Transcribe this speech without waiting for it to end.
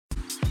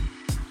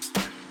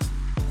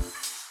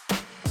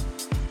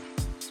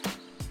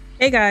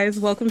Hey guys,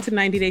 welcome to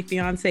 90 Day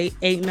Fiance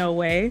Ain't No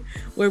Way,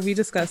 where we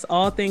discuss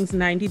all things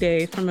 90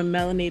 Day from a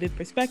melanated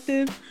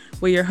perspective.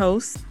 We're your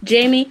hosts,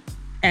 Jamie.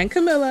 and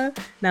Camilla.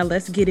 Now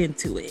let's get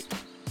into it.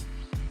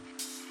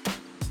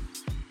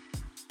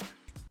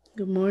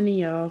 Good morning,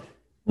 y'all.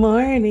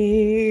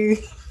 Morning.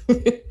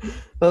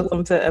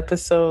 Welcome to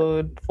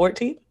episode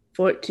 14.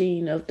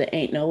 14 of the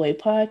Ain't No Way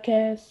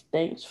podcast.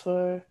 Thanks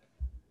for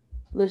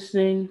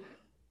listening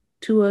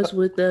to us,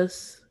 with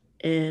us,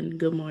 and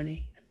good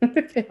morning.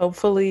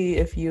 Hopefully,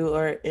 if you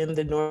are in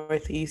the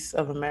northeast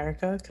of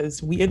America,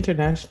 because we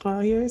international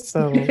here,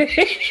 so.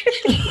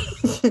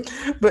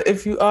 But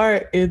if you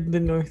are in the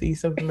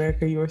northeast of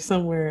America, you are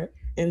somewhere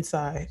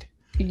inside.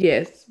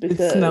 Yes, because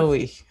it's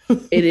snowy.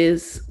 It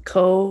is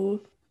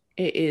cold.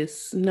 It is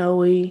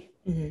snowy,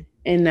 Mm-hmm.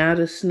 and now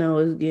the snow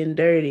is getting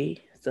dirty,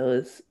 so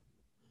it's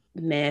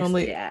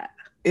nasty out.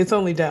 It's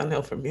only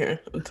downhill from here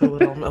until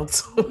it all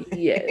melts away.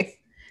 Yes,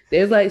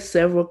 there's like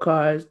several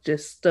cars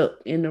just stuck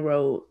in the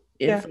road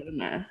in front of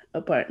my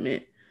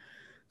apartment.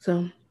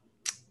 So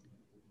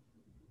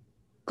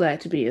glad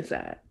to be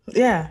inside.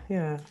 Yeah.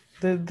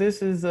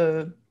 This is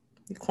a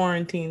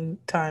quarantine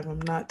time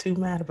I'm not too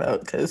mad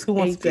about, because who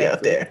wants to be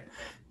out there?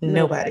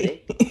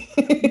 Nobody.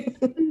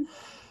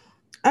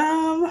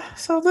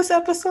 So this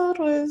episode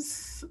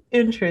was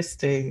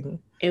interesting.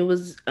 It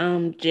was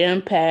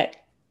jam-packed,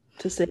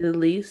 to say the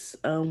least.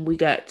 We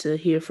got to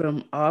hear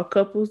from all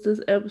couples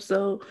this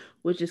episode,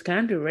 which is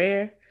kind of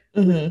rare.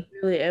 Mm-hmm. We don't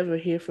really ever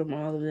hear from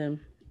all of them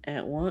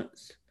at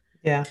once.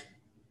 Yeah.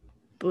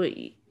 But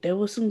there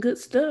was some good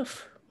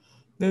stuff.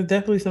 There's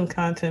definitely some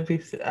content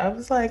pieces. I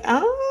was like,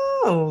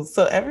 oh,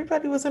 so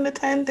everybody was in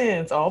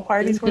attendance. All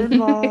parties were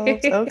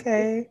involved.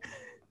 Okay.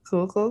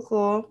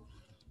 Cool.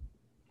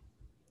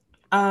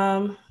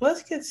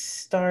 Let's get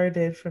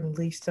started from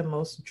least to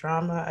most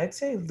drama. I'd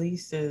say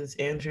least is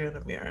Andrew and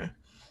Amira.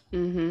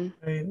 Mm-hmm.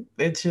 I mean,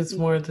 it's just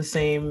more of the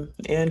same.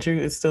 Andrew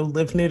is still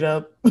living it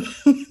up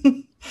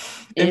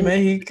in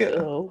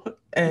Mexico.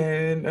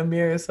 And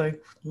Amira's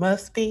like,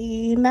 must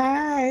be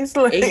nice.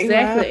 Like,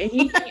 exactly. And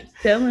he keeps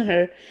telling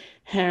her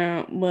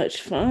how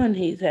much fun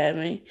he's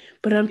having.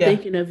 But I'm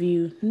thinking of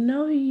you.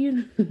 No,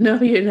 you're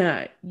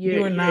not.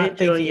 You're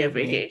not enjoying your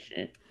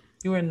vacation.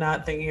 You were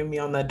not thinking of me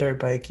on that dirt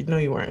bike. You know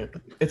you weren't.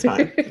 It's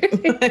fine.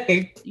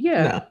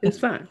 It's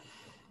fine.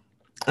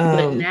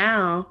 But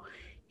now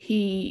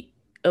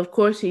of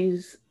course,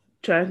 he's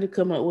trying to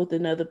come up with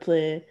another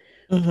plan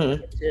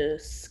to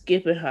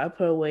skip and hop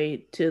her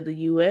way to the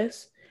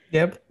U.S.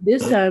 Yep.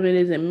 This time it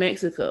is in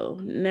Mexico.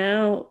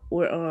 Now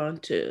we're on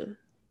to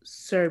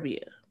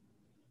Serbia.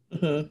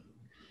 Mm-hmm.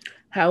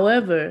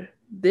 However,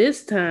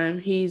 this time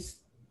he's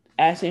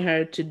asking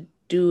her to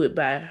do it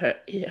by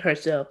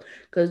herself,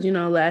 because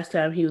last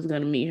time he was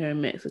going to meet her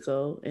in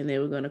Mexico and they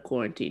were going to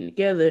quarantine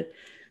together.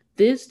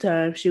 This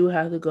time she will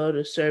have to go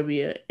to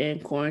Serbia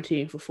and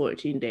quarantine for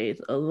 14 days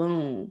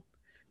alone,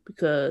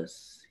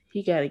 because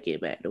he got to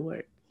get back to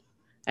work.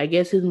 I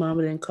guess his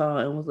mama didn't call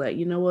and was like,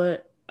 you know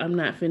what, I'm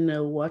not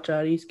finna watch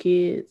all these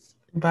kids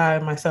by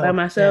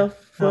myself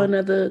for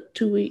another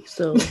 2 weeks,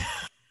 so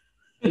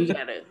you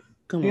gotta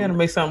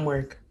make something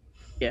work.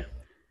 Yeah,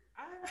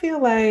 I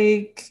feel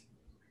like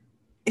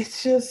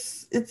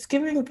it's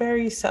giving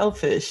very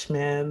selfish,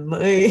 man.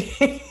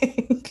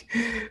 Like,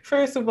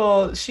 first of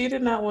all, she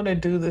did not want to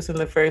do this in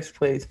the first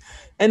place.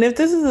 And if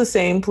this is the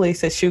same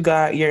place that you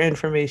got your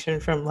information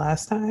from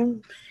last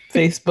time,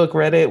 Facebook,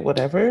 Reddit,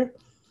 whatever.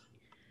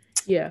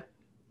 Yeah.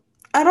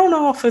 I don't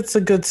know if it's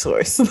a good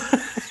source.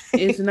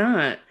 It's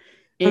not.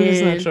 I'm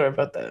just not sure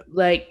about that.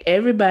 Like,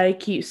 everybody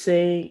keeps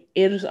saying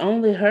it is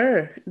only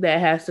her that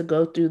has to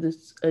go through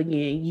this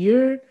again.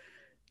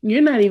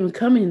 You're not even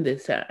coming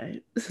this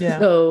time. Yeah.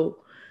 So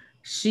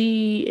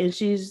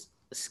she's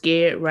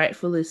scared,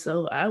 rightfully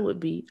so.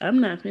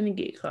 I'm not finna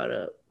get caught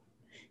up.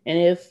 And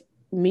if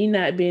me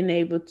not being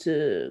able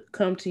to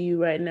come to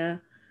you right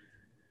now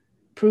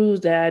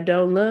proves that I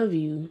don't love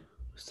you,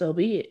 so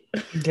be it.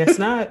 Guess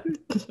not.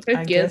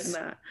 I guess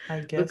not.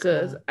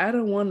 Because not. I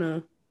don't want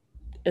to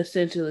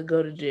essentially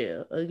go to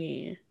jail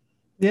again.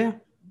 Yeah.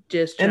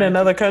 Just in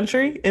another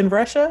country, in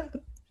Russia.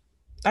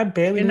 I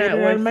barely made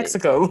it out of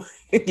Mexico.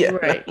 Yeah.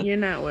 Right. You're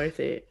not worth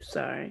it.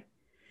 Sorry.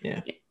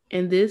 Yeah.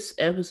 In this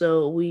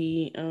episode,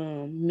 we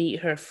meet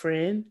her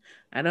friend.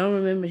 I don't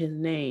remember his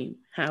name.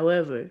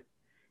 However,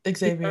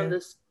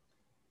 Xavier.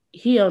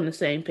 He on the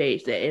same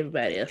page that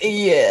everybody else.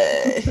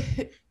 Yeah.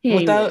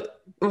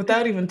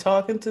 Without even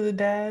talking to the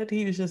dad,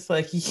 he was just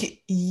like,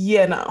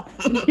 yeah, no.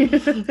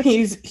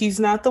 He's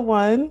not the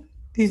one.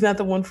 He's not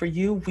the one for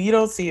you. We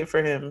don't see it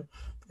for him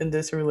in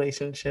this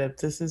relationship.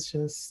 This is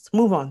just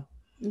move on.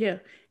 Yeah.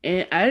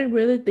 And I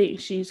really think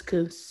she's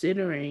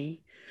considering,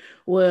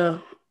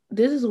 well,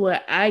 this is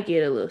where I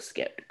get a little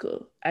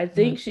skeptical. I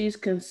think she's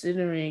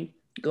considering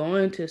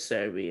going to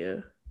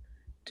Serbia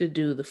to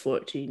do the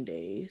 14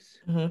 days.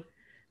 Mm-hmm.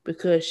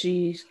 Because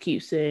she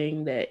keeps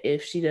saying that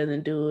if she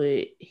doesn't do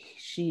it,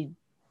 she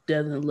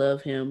doesn't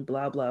love him,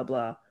 blah, blah,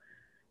 blah.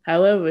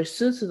 However,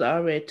 Sis has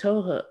already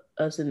told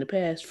us in the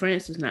past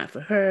France is not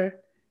for her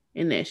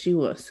and that she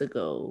wants to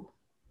go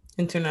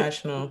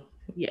International.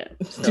 Yeah.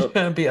 She's So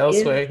trying to be is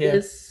elsewhere. Yeah.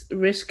 this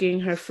risking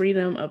her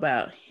freedom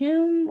about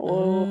him,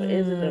 or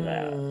is it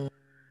about Mm.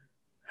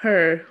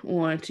 her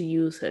wanting to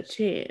use her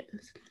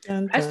chance?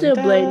 Dun, I dun, still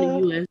blame the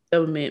dun. US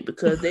government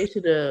because they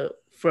should have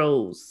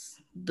froze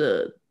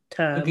the The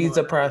time on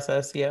visa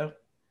process. Yeah.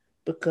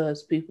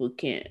 because people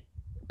can't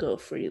go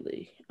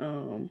freely.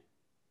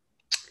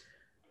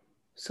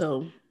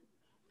 So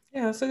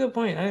Yeah, that's a good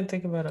point. I didn't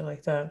think about it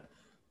like that.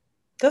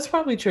 That's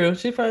probably true.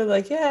 She's probably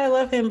like, yeah, I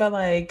love him, but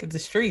like the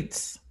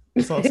streets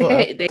is also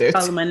out they there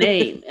calling my too.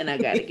 name and I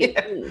gotta get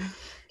Yeah. to.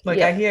 Like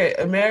I Yeah. hear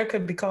America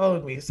be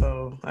calling me,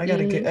 so Hmm. I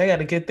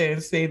gotta get there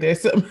and stay there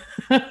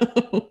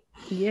somehow.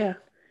 Yeah.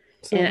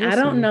 So And we'll see.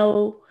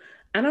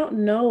 I don't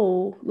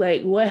know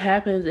like what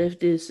happens if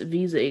this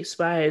visa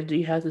expires. Do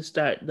you have to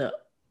start the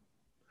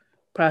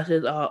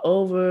process all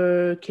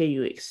over? Can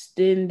you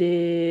extend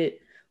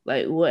it?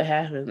 Like what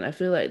happens? I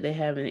feel like they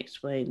haven't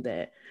explained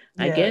that.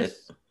 I Yeah, guess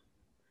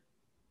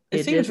it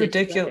it seems just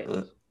expires.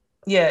 ridiculous.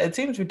 Yeah, it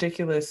seems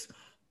ridiculous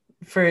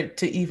for it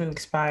to even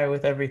expire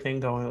with everything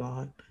going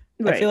on.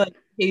 I feel Right. like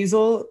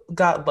Hazel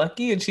got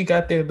lucky and she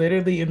got there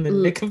literally in the L-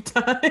 nick of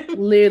time.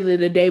 literally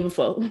the day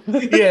before.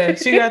 Yeah,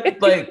 she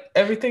got like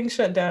everything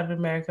shut down in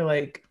America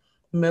like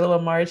middle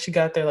of March. She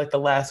got there like the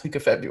last week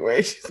of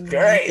February. She's like, all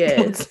right,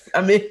 Yes.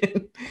 I'm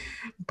in.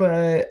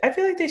 But I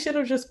feel like they should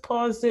have just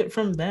paused it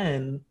from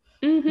then.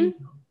 Hmm.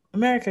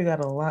 America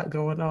got a lot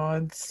going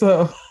on.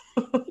 So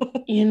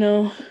You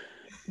know,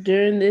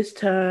 during this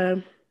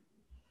time,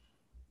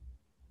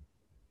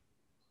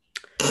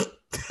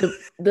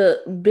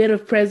 the bit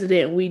of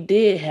president we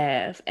did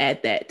have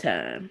at that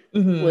time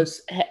mhm.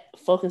 was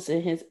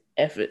focusing his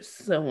efforts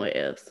somewhere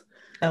else.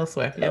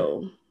 Elsewhere. Yep.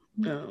 So,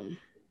 um,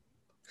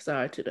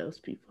 sorry to those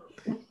people.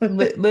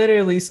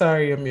 Literally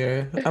sorry,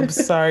 Amir. I'm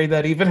sorry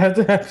that even had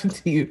to happen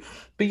to you.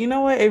 But you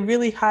know what? It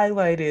really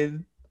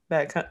highlighted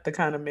the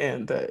kind of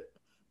man that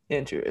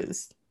Andrew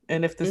is.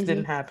 And if this Hmm.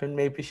 didn't happen,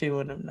 maybe she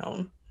wouldn't have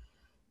known.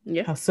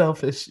 Yeah. How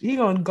selfish. He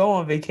gonna go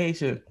on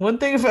vacation. One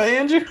thing about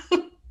Andrew,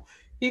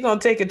 he gonna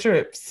take a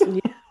trip. So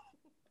Yeah.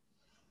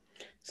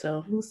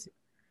 So we'll see.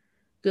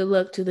 good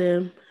luck to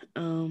them.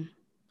 Um,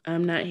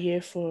 I'm not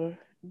here for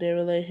their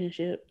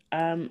relationship.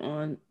 I'm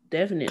on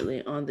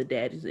definitely on the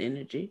daddy's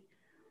energy.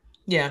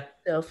 Yeah.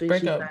 Selfish.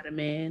 Break He's up. not a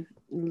man.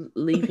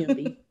 Leave him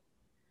be.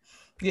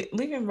 Yeah,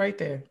 leave him right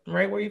there.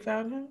 Right where you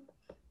found him.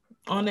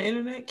 On the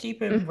internet.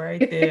 Keep him right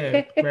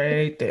there.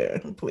 Right there.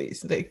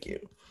 Please. Thank you.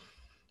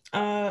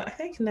 I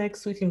think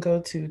next we can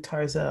go to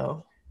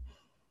Tarzell.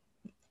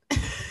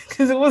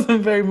 Because it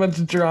wasn't very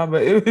much drama.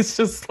 It was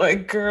just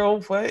like, girl,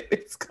 what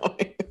is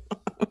going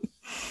on?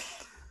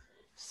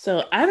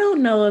 So I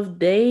don't know if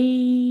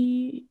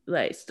they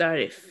like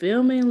started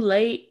filming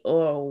late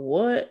or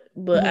what,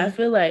 but I Mhm.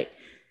 feel like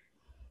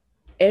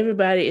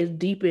everybody is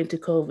deep into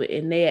COVID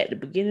and they at the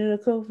beginning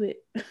of COVID.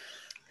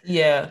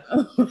 Yeah.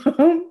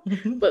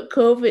 Hmm. But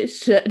COVID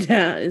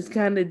shutdown is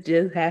kind of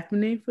just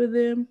happening for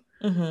them.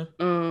 Hmm.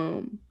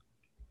 Um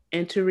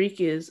and Tariq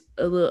is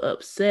a little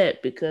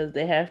upset because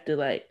they have to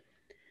like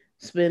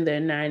spend their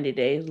 90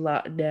 days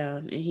locked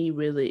down and he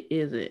really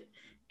isn't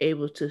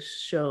able to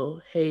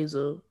show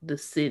Hazel the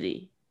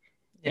city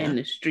Yeah. and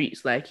the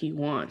streets like he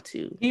want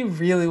to. He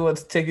really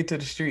wants to take it to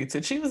the streets,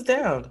 and she was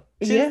down.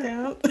 She was Yeah.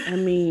 down. I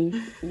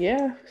mean,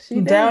 yeah, she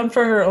Down down.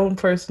 for her own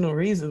personal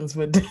reasons,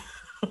 but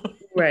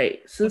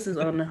Right. Sis is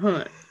on the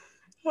hunt.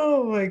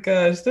 oh my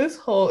gosh, this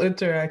whole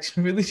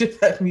interaction really just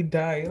had me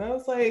dying. And I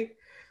was like,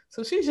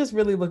 so she's just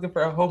really looking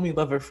for a homie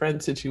lover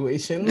friend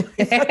situation.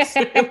 Like, that's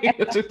really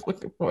what she's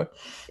looking for.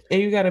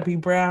 And you gotta be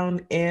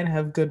brown and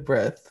have good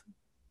breath.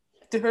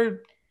 Do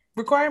her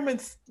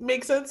requirements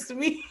make sense to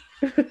me?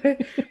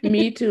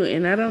 Me too.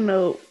 And I don't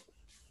know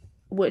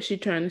what she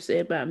trying to say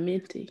about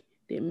Minty.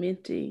 Did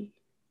Minty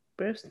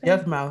birthday?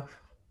 Yuck mouth.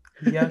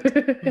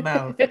 Yuck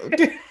mouth.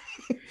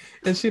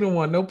 And she don't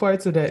want no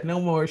parts of that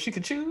no more. She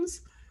could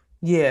choose.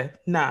 Yeah,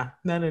 nah,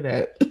 none of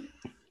that.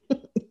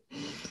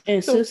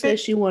 And So sis says fit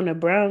she want a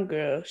brown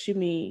girl. She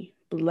mean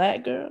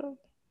black girl.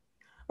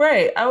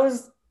 right. I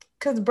was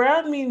because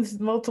brown means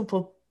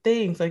multiple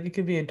things. Like it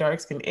could be a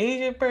dark skinned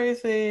Asian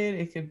person,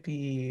 it could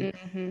be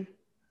Hmm.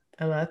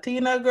 a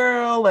Latina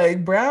girl,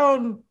 like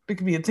brown, it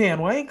could be a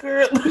tan white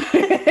girl.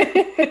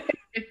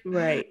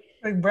 Right.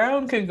 Like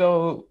brown could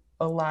go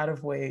a lot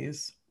of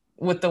ways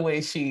with the way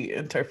she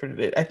interpreted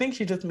it. I think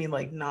she just mean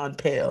like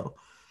non-pale.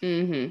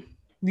 Hmm.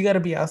 You got to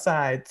be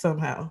outside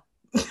somehow.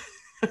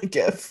 I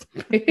guess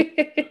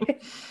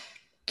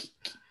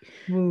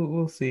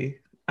we'll see.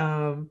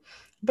 Um,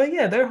 but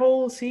yeah, their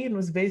whole scene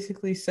was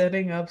basically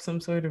setting up some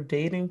sort of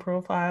dating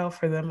profile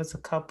for them as a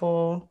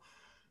couple,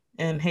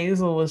 and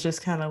Hazel was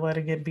just kind of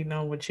letting it be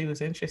known what she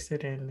was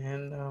interested in.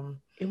 And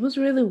It was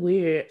really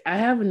weird. I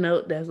have a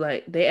note that's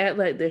like they act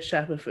like they're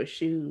shopping for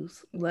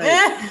shoes.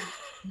 Like,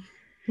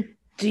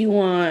 do you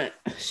want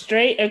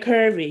straight or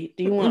curvy?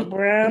 Do you want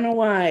brown or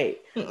white?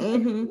 Like,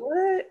 Mhm.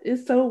 what?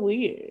 It's so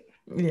weird.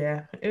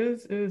 Yeah, it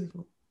was a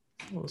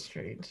little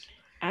strange.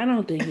 I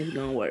don't think it's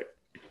gonna work.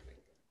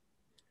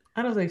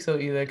 I don't think so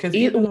either, because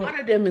even One though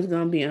of them is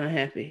gonna be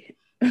unhappy.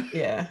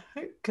 Yeah,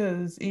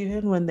 because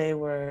even when they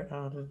were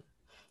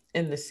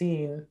in the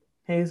scene,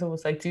 Hazel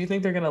was like, "Do you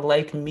think they're gonna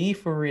like me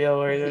for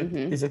real, or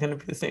Hmm. is it gonna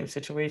be the same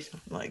situation?"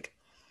 Like,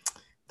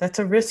 that's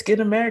a risk in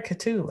America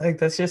too. Like,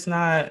 that's just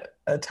not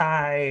a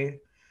Thai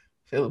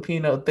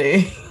Filipino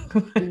thing.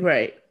 Like,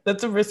 Right.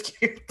 that's a risk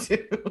here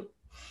too.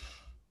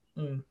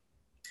 Mm,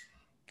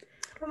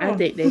 I don't I know.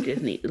 think they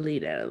just need to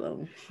leave that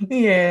alone.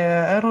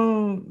 Yeah, I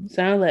don't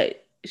Sound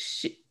like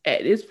she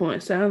at this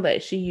point sound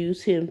like she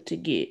used him to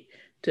get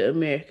to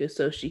America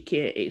so she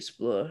can't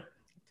explore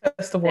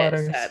test the that side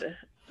waters. of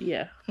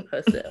yeah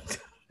herself.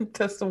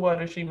 Test the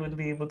water she wouldn't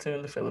be able to in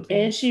the And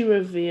Philippines. she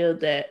revealed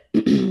that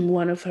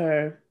one of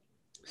her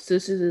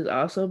sisters is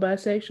also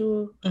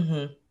bisexual,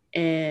 Hmm.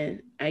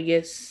 and I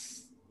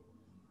guess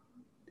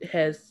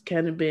has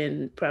kind of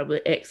been probably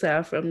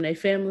exiled from their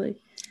family.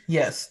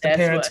 Yes, the That's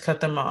parents why,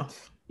 cut them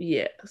off.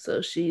 yeah.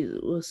 So she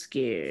was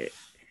scared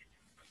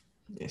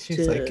Yeah, she's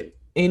to. like,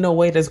 ain't no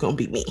way that's gonna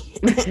be me.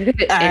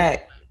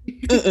 I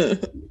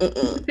mm-mm,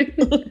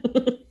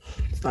 mm-mm.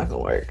 It's not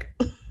gonna work.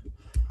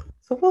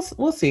 So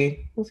we'll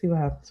see. We'll see what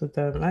happens with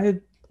them. I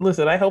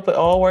listen. I hope it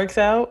all works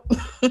out.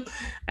 I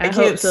I hope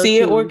can't so see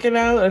it too. working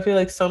out. I feel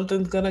like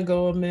something's gonna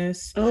go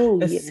amiss, Oh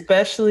yes.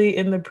 especially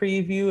in the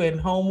preview and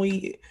home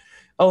week.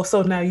 Oh,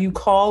 so now you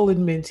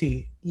calling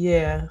Minty?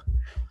 Yeah.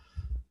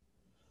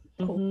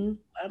 Oh, Hmm.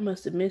 I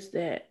must have missed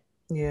that.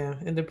 Yeah.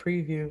 In the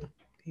preview,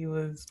 he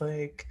was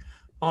like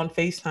on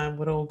Facetime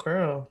with old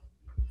girl.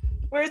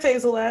 Where's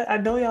Hazel at? I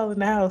know y'all in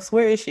the house.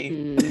 Where is she?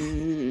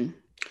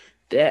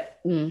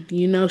 Mm,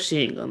 you know she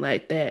ain't gonna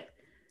like that.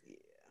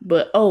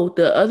 But oh,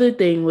 the other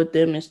thing with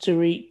them is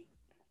Tariq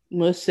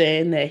was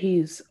saying that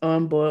he's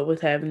on board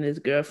with having this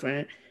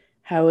girlfriend.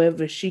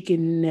 However, she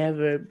can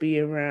never be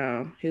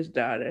around his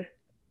daughter.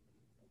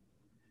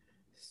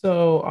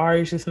 So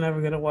Ari's just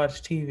never gonna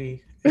watch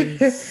TV.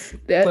 Is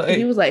That he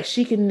like was like,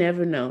 she can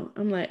never know.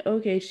 I'm like,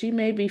 okay, she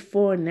may be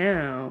 4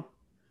 now,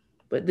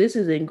 but this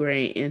is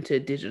ingrained into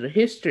digital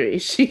history.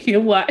 She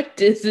can watch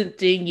this in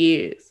 10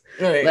 years.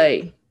 right.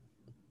 Like,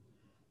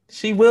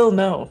 She will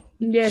know.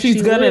 yeah, She's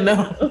she gonna will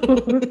know.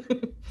 know.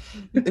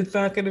 It's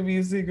not gonna be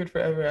a secret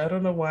forever. I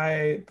don't know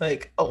why.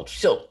 Like, oh,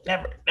 she'll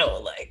never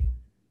know. Like,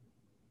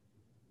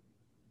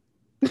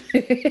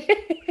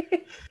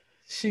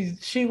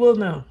 she will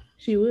know.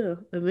 She will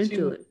She will.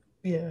 eventually.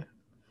 Yeah.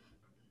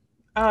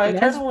 Oh, I And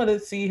kind that's of want to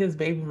see his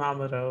baby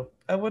mama though.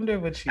 I wonder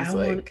what she's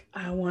like.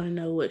 I want to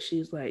know what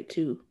she's like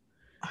too.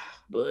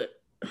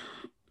 But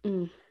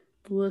mm,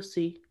 we'll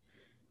see.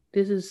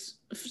 This is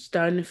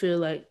starting to feel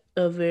like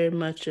a very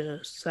much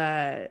a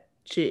side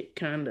chick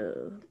kind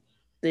of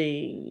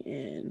thing,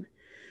 and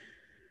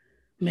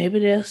maybe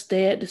they'll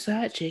stay at the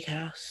side chick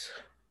house.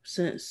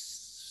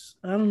 Since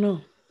I don't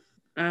know,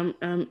 I'm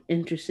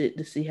interested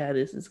to see how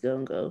this is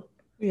gonna go.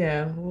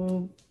 Yeah.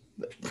 Well,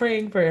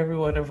 praying for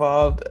everyone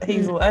involved. Mm.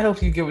 Hazel, I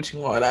hope you get what you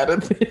want out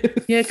of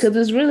Yeah, this. because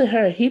it's really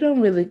her. He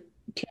don't really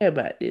care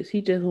about this.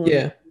 He just want to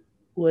Yeah. do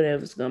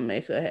whatever's gonna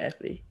make her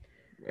happy.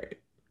 Right.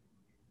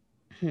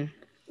 Hmm.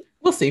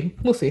 We'll see.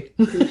 We'll see.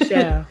 We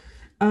shall.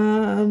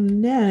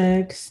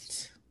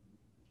 Next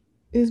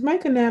is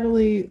Mike and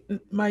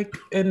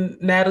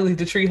Natalie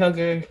the tree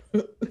hugger.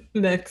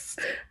 Next.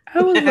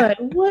 I was like,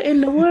 what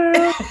in the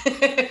world?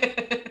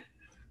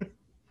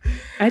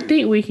 I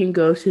think we can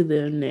go to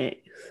them next.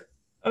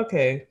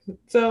 Okay,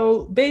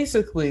 so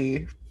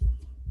basically,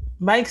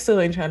 Mike still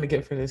ain't trying to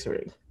get for this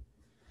ring.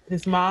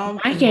 His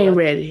mom Mike is ain't like,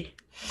 ready.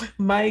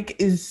 Mike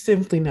is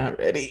simply not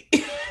ready.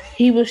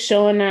 He was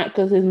showing out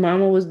because his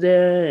mama was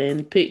there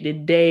and picked a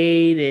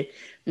date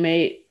and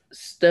made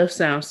stuff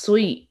sound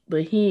sweet,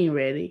 but he ain't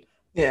ready.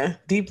 Yeah,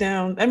 deep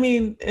down, I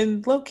mean,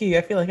 in low key,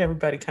 I feel like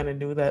everybody kind of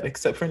knew that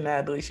except for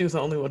Natalie. She was the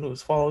only one who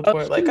was falling Oh,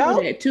 for it. she Like, knew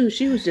oh, that too.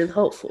 She was just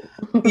hopeful.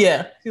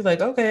 yeah. She's like,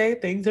 okay,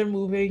 things are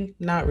moving.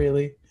 Not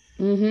really.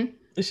 Hmm.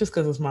 It's just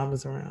because his mom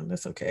is around.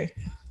 That's okay.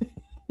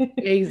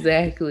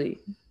 Exactly.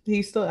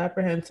 He's still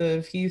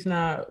apprehensive. He's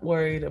not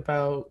worried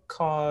about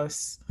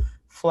costs,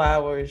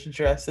 flowers,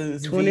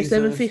 dresses,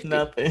 2750. visas,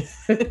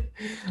 nothing.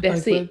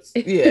 That's Like, let's,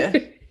 yeah.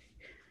 it.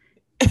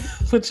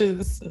 Which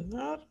is,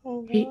 I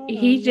don't He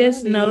want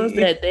just knows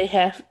money. that they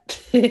have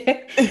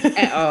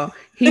at all.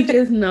 He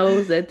just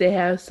knows that they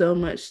have so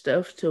much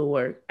stuff to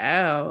work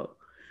out,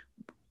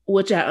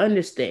 which I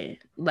understand.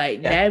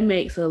 Like Yeah. that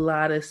makes a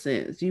lot of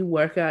sense. You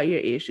work out your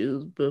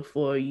issues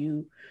before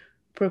you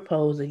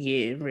propose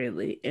again,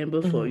 really, and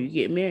before Hmm. you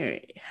get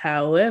married.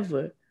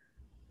 However,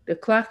 the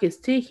clock is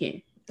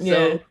ticking. Yeah.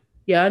 So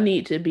y'all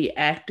need to be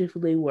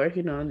actively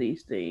working on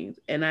these things.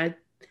 And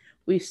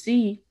we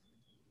see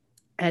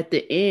at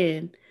the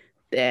end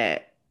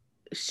that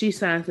she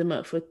signs him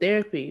up for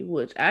therapy,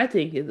 which I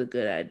think is a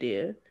good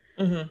idea.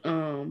 Hmm.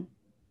 Um,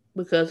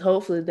 because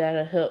hopefully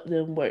that'll help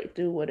them work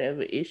through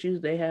whatever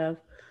issues they have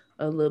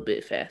a little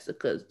bit faster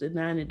because the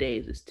 90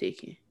 days is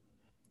ticking.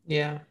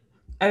 Yeah.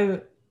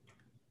 I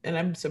and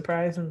I'm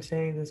surprised I'm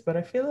saying this, but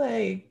I feel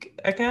like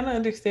I kind of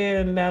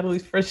understand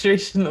Natalie's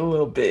frustration a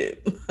little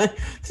bit.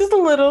 Just a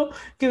little.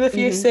 Because if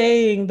you're Hmm.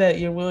 saying that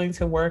you're willing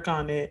to work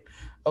on it,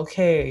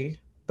 okay.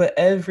 but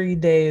every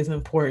day is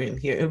important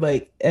here.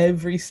 Like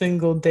every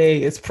single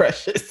day is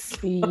precious.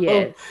 So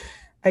Yes.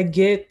 I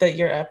get that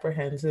you're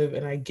apprehensive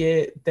and I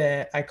get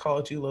that I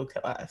called you low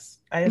class.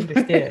 I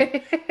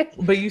understand.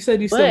 But you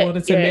said you still But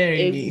wanted to yeah,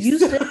 marry if me. you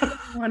So say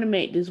you want to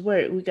make this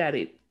work, we got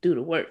to do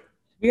the work.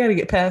 we got to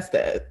get past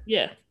that.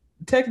 Yeah.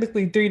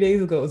 Technically, 3 days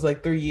ago was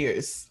like 3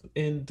 years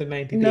in the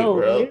 90-day No,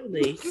 world.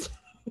 literally.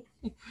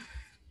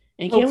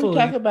 And can we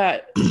talk Hopefully.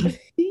 about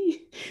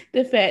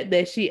the fact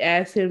that she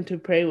asked him to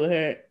pray with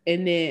her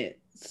and then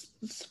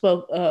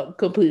spoke up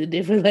completely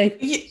different Yeah.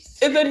 language?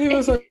 And then he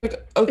was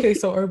like, okay,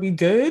 so are we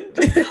good?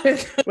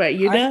 Right,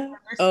 you're I done?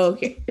 Oh,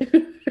 okay.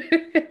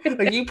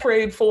 like you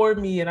prayed for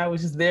me and I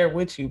was just there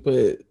with you,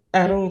 but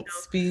I don't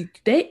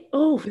speak. They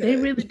Yeah.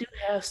 really do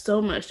have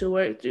so much to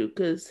work through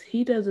because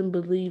he doesn't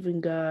believe in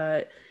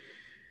God.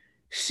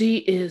 She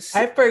is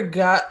I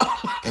forgot.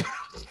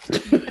 That's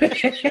the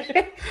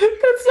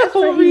that's why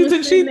whole he was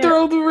reason sitting she there.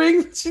 threw the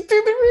ring. She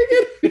threw the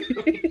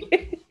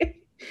ring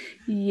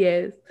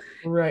Yes.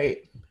 in.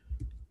 Right.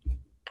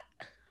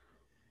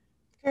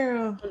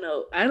 Girl.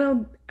 No, I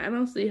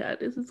don't see how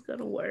this is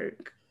gonna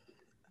work.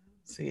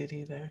 See it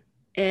either.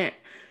 And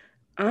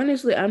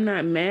honestly, I'm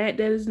not mad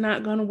that it's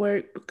not gonna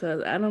work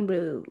because I don't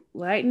really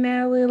like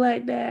Natalie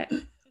like that.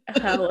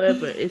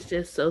 However, it's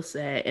just so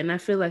sad, and I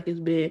feel like it's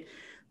been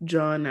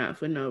drawn out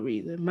for no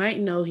reason. Mike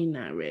know he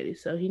not ready,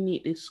 so he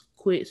need to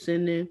quit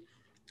sending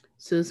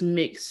sus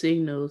mixed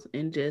signals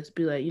and just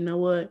be like, you know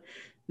what,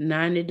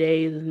 90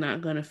 days is not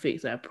gonna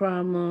fix our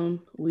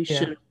problem. We Yeah.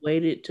 should have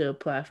waited to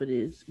apply for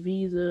this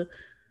visa.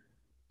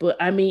 But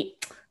I mean,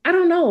 I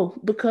don't know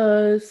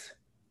because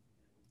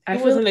I He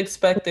feel wasn't like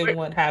expecting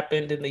what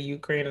happened in the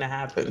Ukraine to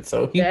happen,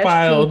 so he that's true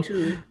filed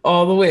too.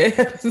 all the way.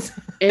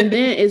 And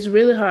then it's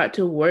really hard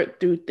to work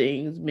through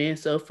things being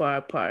so far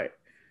apart.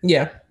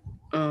 Yeah.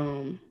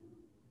 Um,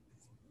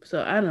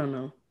 so I don't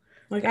know.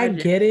 Like I I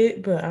just get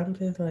it, but I'm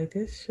just like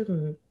this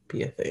shouldn't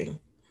be a thing.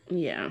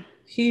 yeah.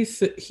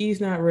 He's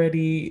not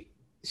ready.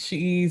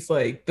 She's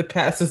like the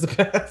past is the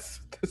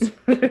past.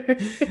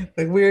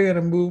 Like we're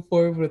gonna move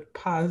forward with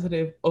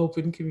positive,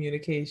 open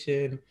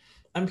communication.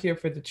 I'm here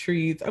for the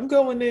treats. I'm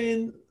going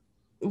in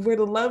where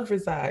the love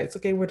resides.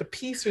 Okay, where the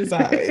peace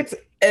resides.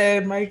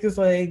 And Mike is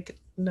like,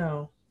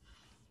 no,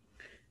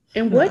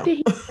 And what no. did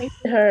he say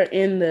to her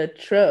in the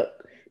truck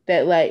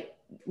that like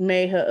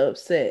made her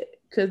upset?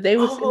 Because they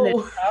were sitting there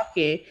Oh,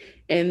 talking,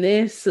 and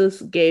then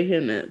Sis gave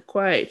him the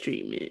quiet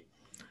treatment.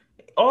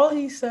 all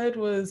he said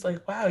was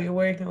like, wow, you're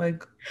wearing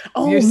like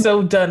you're Oh,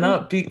 so done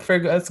up for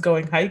us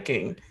going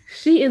hiking.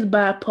 she is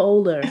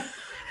bipolar.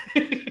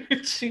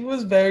 She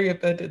was very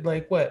offended.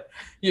 Like, what?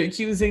 You're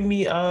accusing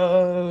me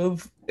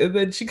of. And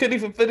then she couldn't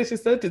even finish a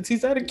sentence.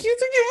 He's not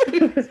accusing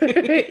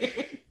you.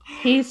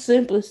 He's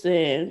simply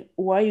saying,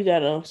 "Why you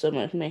got on so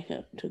much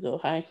makeup to go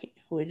hiking?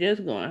 We're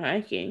just going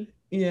hiking."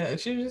 Yeah,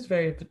 she was just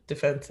very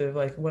defensive.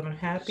 Like, when I'm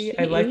happy,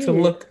 I like She to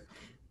is. look.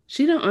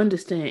 She don't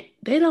understand.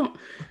 They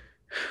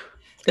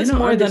It's don't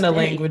more than a understand each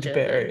language other.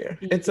 barrier,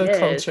 it's a Yes.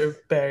 culture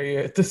barrier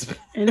at this point.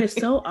 And it's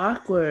so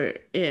awkward.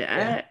 And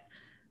Yeah.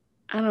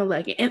 I don't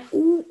like it. And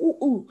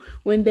ooh,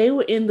 when they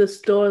were in the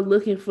store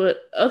looking for,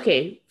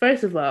 okay,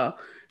 first of all,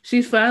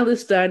 she's finally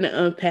starting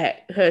to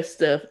unpack her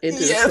stuff into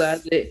the Yes.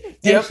 closet, and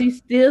Yep. she's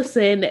still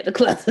saying that the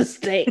closet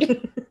stank.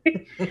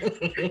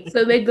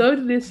 So they go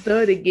to this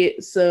store to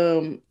get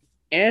some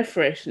air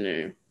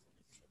freshener,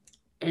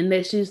 and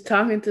that she's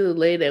talking to the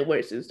lady that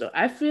works in the store.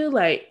 I feel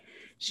like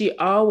she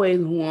always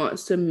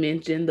wants to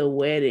mention the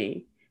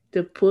wedding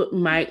to put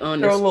Mike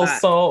on the Throw a little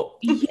spot. salt.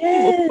 A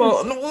little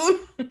salt Yes. in the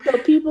wound. So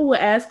people will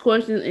ask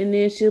questions and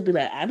then she'll be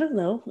like, I don't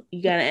know.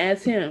 You gotta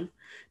ask him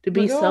to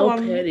be Like, oh, so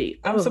I'm petty.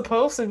 I'm Oh,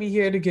 supposed to be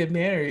here to get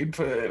married,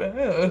 but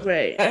I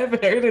right.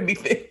 haven't heard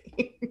anything.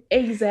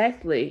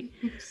 Exactly.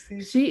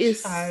 She's She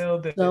is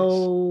childish.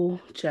 so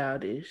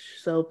childish,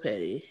 so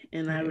petty,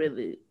 and I Yeah.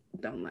 really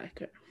don't like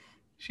her.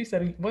 She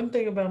said one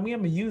thing about me, I'm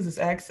gonna use this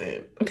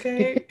accent.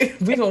 Okay,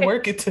 we gonna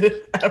work it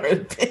to our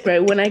advantage.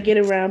 Right. When I get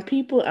around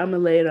people, I'm gonna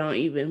lay it on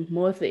even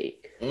more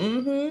thick.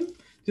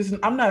 Just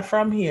I'm not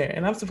from here,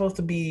 and I'm supposed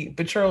to be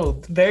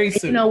betrothed very And you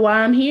soon. know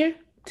why I'm here?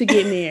 To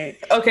get married.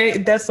 Okay,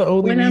 that's the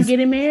only When I'm reason.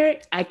 getting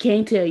married, I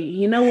can't tell you.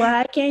 You know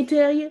why I can't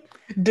tell you?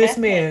 This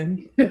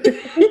man.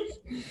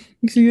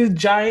 You see this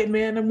giant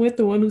man I'm with,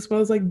 the one who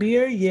smells like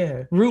beer?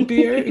 Yeah, root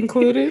beer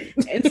included.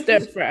 And stir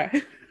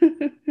fry.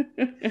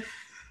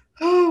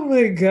 Oh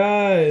my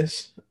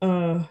gosh.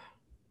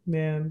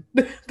 Man.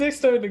 They're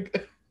starting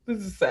to this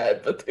is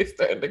sad, but they're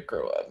starting to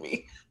grow on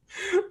me.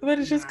 But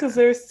it's just because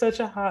they're such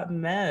a hot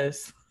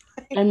mess.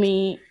 I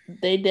mean,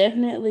 they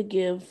definitely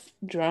give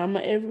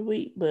drama every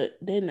week, but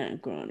they're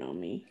not growing on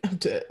me. I'm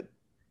dead.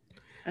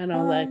 I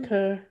don't like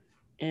her,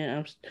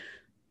 and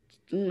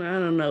I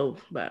don't know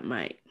about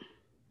Mike.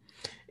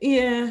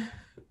 Yeah.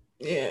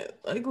 Yeah.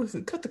 Like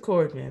listen, cut the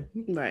cord, man.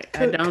 Right.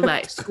 I don't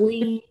like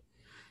Squee.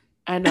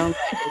 I don't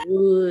like the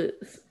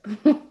Woods.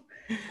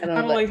 I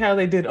don't like how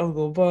they did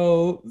Uncle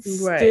Bo.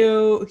 Right.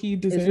 Still, he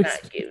It's deserves.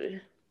 not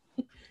given.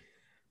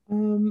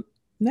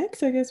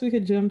 Next, I guess we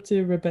could jump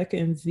to Rebecca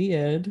and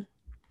Ziad.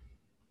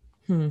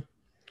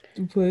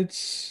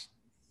 Which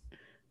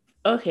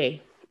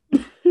Okay.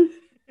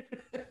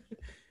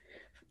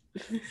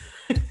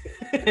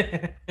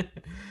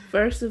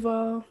 First of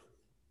all,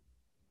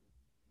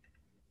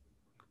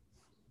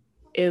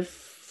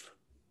 if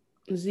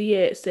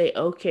Ziad say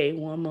okay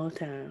one more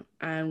time,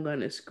 I'm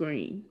gonna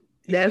scream.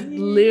 That's he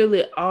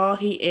literally all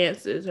he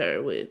answers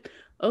her with.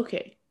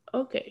 Okay,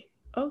 okay,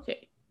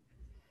 okay,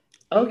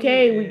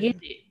 okay. We yeah. get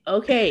it.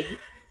 Okay.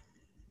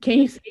 Can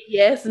you say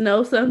yes,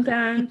 no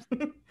sometimes?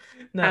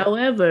 No.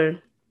 However,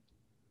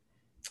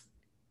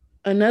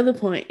 another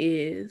point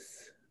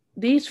is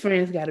these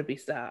friends got to be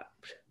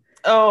stopped.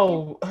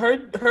 Oh, her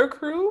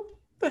crew,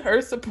 her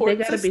They support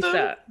got to be system,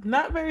 stopped.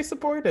 not very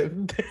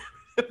supportive.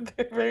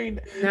 They're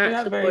Not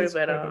not very supportive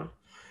at supportive. all.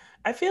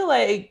 I feel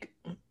like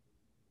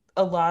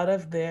a lot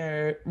of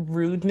their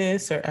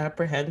rudeness or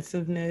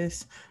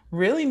apprehensiveness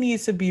really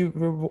needs to be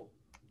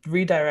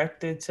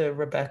redirected to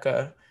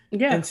Rebecca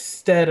Yeah.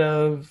 instead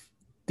of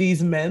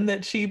these men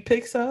that she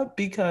picks up,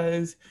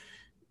 because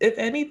if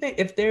anything,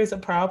 if there's a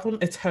problem,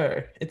 it's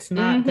her. It's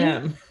not Mm-hmm.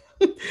 them.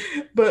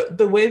 But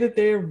the way that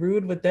they're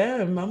rude with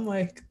them, I'm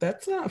like,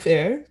 that's not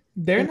fair.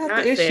 They're It's not the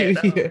not fair issue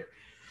at all. here.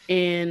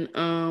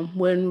 And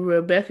when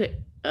Rebecca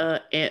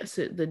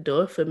answered the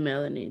door for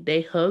Melanie,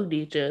 they hugged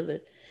each other,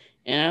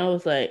 and I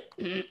was like,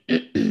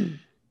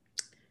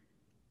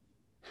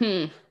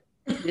 hmm,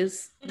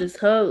 this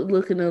hug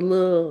looking a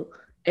little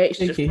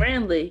extra Icky.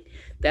 friendly.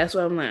 That's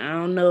why I'm like, I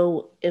don't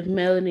know if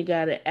Melanie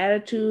got an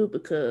attitude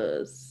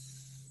because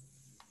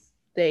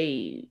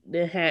they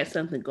had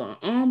something going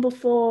on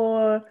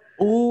before,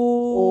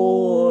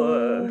 or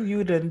Ooh,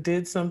 you done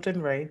did something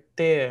right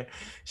there. it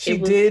She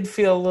was, did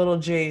feel a little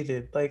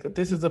jaded. Like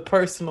this is a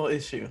personal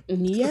issue. This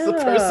is a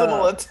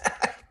personal yeah,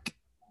 attack.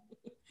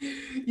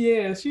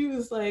 Yeah, she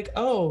was like,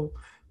 "Oh,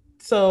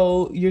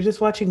 so you're just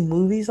watching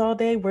movies all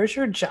day? Where's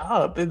your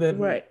job?" And then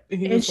right.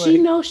 he And was she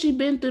like, knows she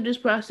been through this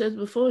process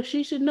before.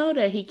 She should know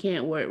that he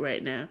can't work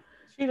right now.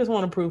 "She just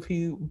want to prove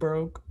he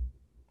broke."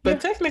 But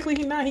Yeah. technically,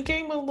 he not. He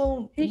came with a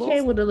He little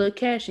came with a something, little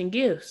cash and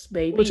gifts, which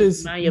baby.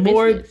 is Mind your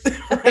more business.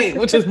 right.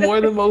 Which is more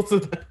than most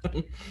of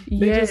them.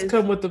 They just Yes.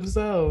 come with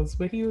themselves.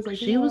 But he was like,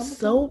 She "No, was I'm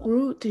gonna so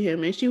rude to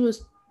him and she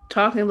was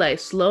talking like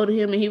slow to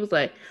him and he was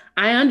like,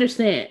 I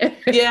understand.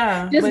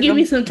 yeah, Just like give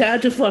me some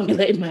time to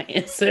formulate my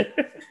answer.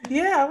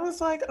 yeah." I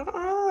was like,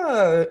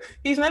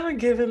 He's never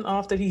given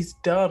off that he's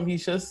dumb.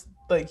 He's just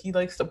like he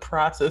likes to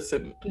process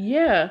and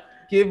Yeah.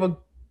 give a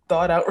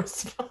thought out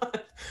response.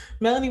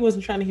 Melanie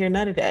wasn't trying to hear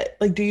none of that.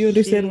 Like, do you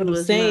understand She what I'm was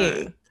not.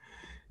 saying?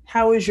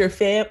 How is your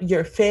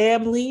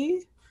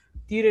family?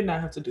 You did not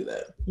have to do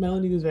that.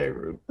 Melanie was very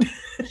rude.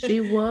 She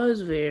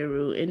was very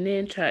rude and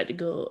then tried to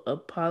go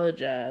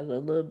apologize a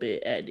little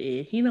bit at the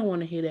end. He don't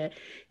want to hear that.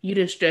 You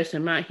just stress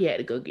him out. He had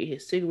to go get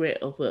his cigarette,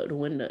 open up the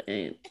window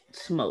and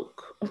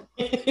smoke.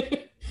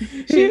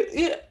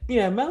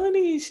 Yeah,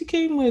 Melanie, she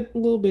came with a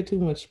little bit too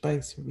much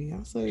spice for me. I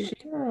was like, She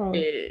girl,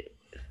 did.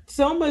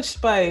 so much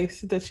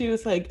spice that she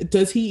was like,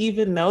 does he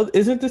even know?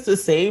 Isn't this the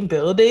same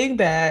building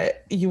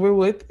that you were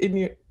with in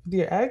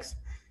your ex?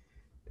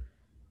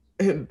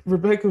 And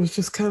Rebecca was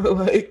just kind of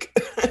like,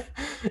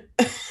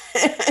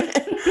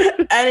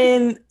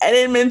 I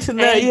didn't mention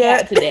I that ain't got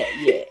yet. to that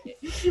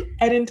yet.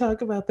 I didn't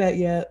talk about that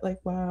yet. Like,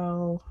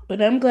 wow,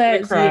 But I'm I'm gonna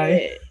glad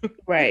cry. Ziad,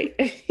 right.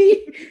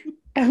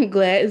 I'm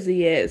glad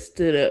Ziad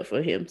stood up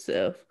for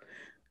himself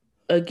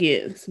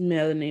against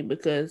Melanie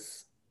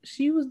because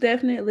she was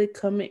definitely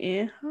coming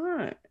in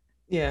hot.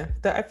 Yeah,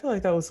 that I feel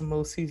like that was the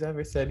most he's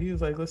ever said. He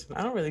was like, "Listen,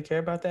 I don't really care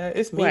about that.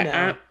 It's me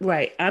now.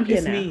 Right. I'm here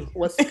It's now. me.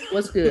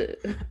 What's good?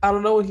 I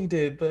don't know what he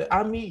did, but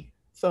I'm me.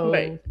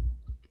 Right. So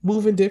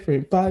moving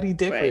different, body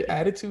different, Right.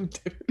 attitude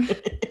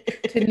different.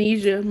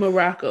 Tunisia,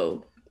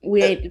 Morocco.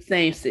 We ain't the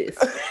same, sis.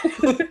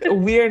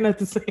 We are not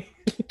the same.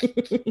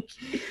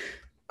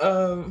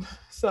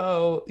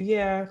 So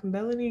yeah,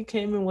 Melanie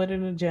came in with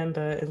an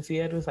agenda, and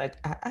Ziad was like,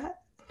 Not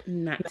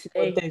Now, one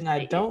today. thing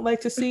I don't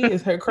like to see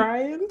is her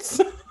crying.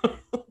 So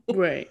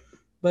Right.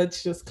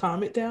 let's just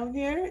calm it down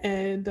here,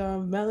 and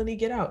Melanie,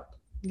 get out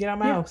my Yeah.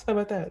 house. How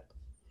about that?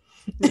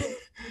 Right.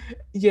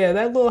 Yeah,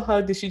 that little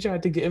hug that she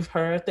tried to give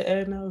her at the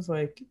end, I was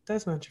like,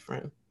 that's not your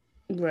friend.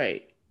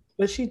 Right.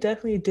 But she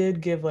definitely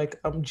did give like,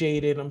 I'm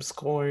jaded, I'm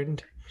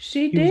scorned.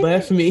 She You did.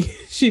 left me.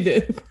 She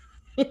did.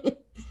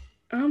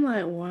 I'm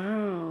like,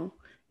 wow.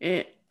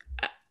 And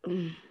I,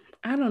 mm,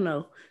 I don't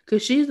know.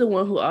 Because she's the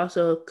one who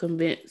also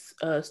convinced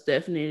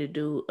Stephanie to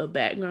do a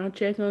background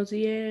check on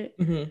Ziad.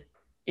 Hmm.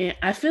 And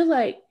I feel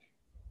like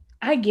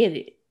I get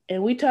it.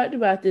 And we talked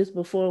about this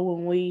before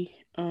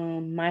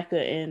when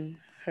Micah and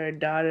her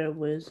daughter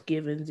was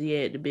giving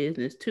Ziad the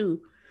business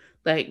too.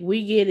 Like,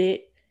 we get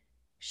it.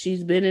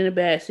 She's been in a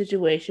bad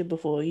situation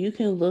before. You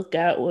can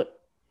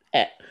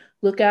at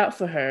look out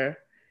for her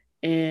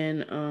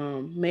and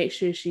make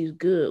sure she's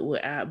good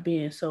without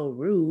being so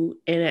rude.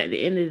 And at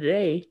the end of the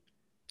day,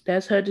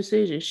 that's her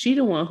decision. She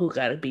the one who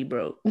gotta be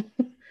broke.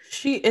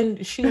 She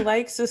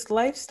likes this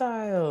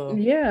lifestyle.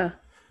 Yeah.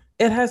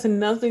 It has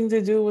nothing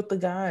to do with the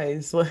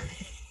guys. Like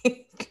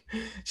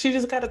she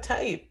just got a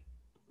type.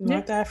 Yeah.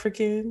 North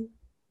African,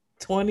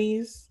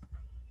 20s.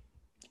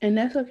 And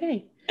that's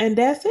okay. And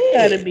that's You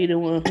gotta it. be the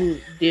one who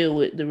deal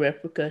with the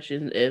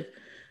repercussions if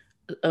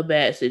a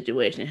bad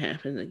situation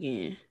happens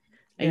again.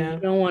 And you Yeah.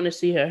 don't want to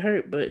see her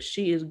hurt, but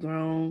she is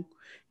grown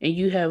and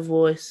you have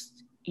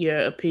voiced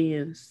your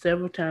opinions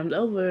several times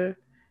over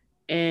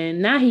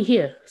and now he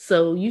here.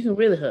 So you can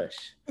really hush.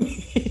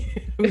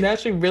 Now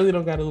she really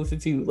don't gotta listen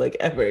to you like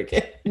ever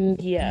again.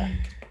 Yeah.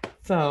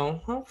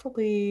 So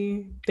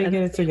hopefully they I get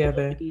don't it think we'll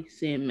together. be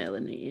seeing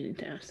Melanie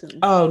anytime soon.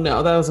 Oh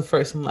no, that was the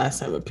first and last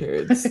time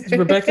appearance.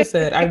 Rebecca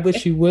said, "I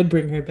wish you would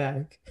bring her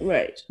back.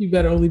 Right. You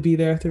better only be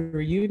there at the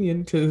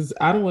reunion because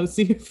I don't want to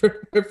see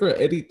her for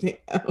anything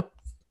else."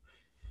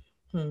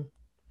 Hmm.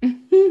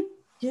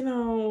 You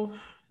know,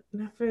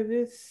 now for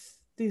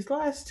these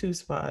last two No,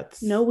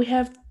 spots. we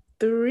have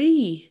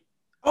three.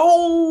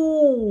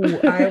 Oh,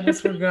 I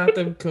almost forgot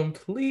them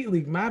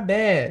completely. My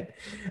bad.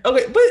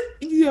 Okay,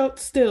 but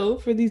still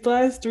for these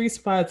last three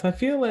spots, I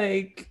feel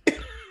like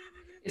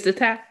It's a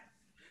tie.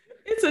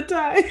 it's a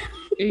tie.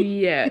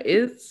 Yeah,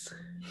 it's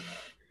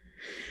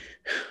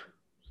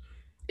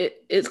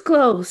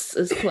close.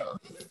 It's close.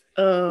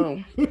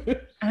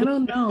 I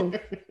don't know.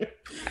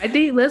 I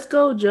think let's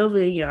go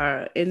Jovi and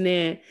Yara, and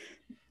then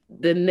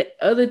the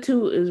other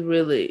two is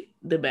really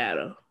the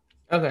battle.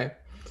 Okay.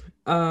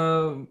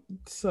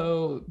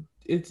 So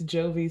it's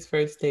Jovi's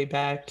first day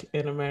back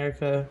in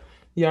America.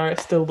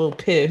 Yara's still a little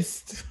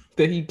pissed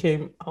that he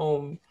came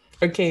home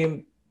or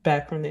came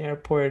back from the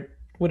airport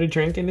with a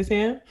drink in his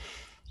hand,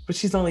 but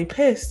she's only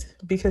pissed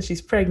because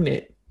she's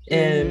pregnant. Mm-hmm.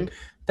 And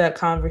that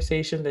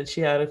conversation that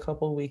she had a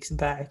couple weeks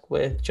back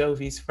with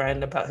Jovi's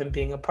friend about him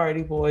being a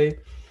party boy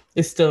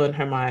is still in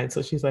her mind.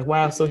 So she's like,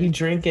 wow, so he Mm-hmm.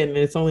 drinking and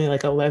it's only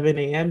like 11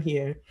 a.m.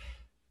 here.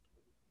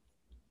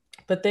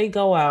 But they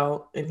go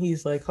out and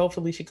he's like,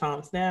 hopefully she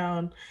calms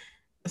down.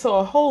 So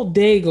a whole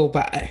day go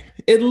by.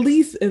 At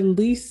least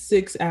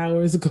 6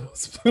 hours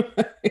goes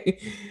by.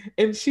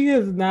 And she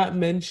has not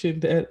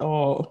mentioned at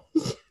all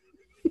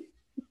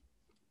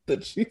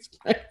that she's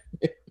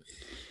pregnant.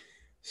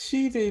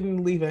 She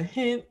didn't leave a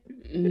hint.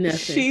 Nothing.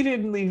 She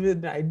didn't leave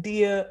an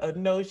idea, a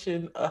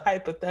notion, a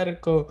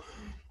hypothetical.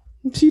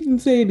 She didn't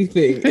say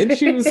anything. And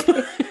she was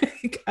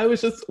like, I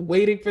was just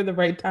waiting for the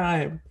right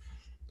time.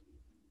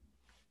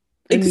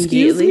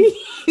 Excuse Immediately.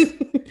 me?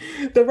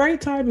 The right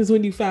time is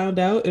when you found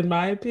out, in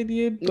my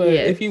opinion. But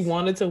if you Yes.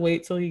 wanted to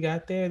wait till you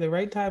got there, the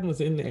right time was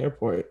in the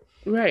airport.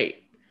 Right.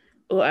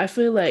 Well, I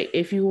feel like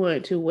if you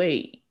wanted to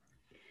wait,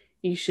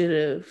 you should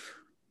have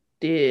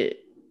did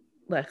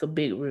like a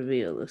big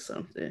reveal or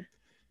something.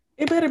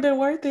 It better been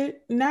worth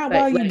it. Not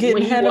while Like you like getting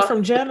when you Hannah walk from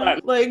in the Jenna.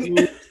 apartment, Like,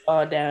 roofs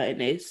fall down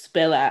and they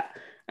spell out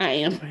I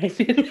am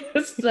pregnant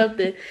or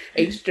something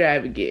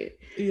extravagant.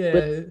 But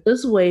yeah,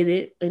 let's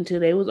waited until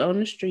they was on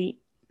the street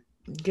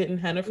getting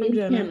Hannah from in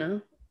Jenna.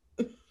 Hannah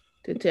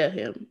to tell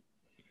him.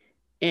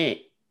 And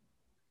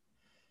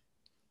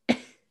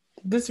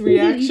This he didn't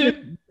reaction,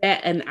 even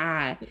bat an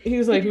eye. he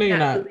was He like, did no, you're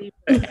not not. believe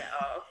her at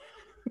all.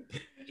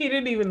 He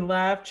didn't even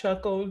laugh,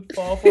 chuckle,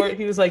 fall for it.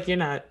 He was like, you're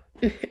not.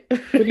 What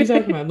are you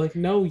talking about? I'm like,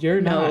 no,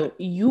 you're not. No,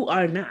 you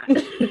are not.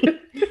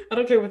 I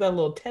don't care what that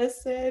little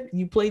test said.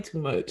 You play too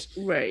much.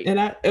 Right.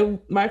 And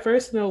my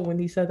first note when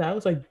he said that, I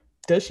was like,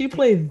 does she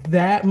play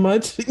that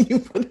much that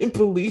you wouldn't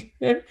believe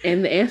her?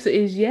 And the answer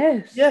is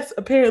yes. Yes,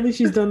 apparently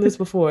she's done this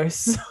before.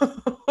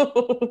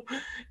 So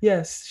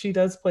yes, she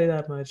does play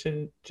that much.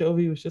 And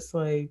Jovi was just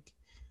like,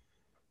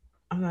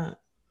 I'm not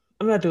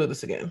I'm not doing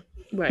this again.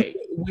 Right.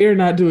 We're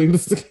not doing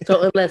this again.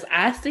 So unless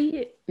I see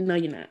it, no,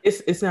 you're not.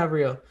 It's not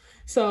real.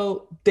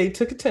 So they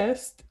took a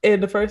test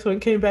and the first one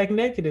came back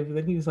negative. And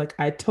then he was like,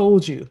 I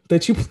told you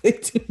that you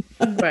played too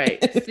much.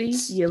 Right.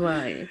 See, you're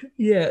lying.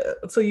 Yeah.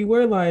 So you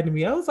were lying to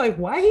me. I was like,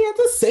 why he had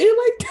to say it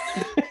like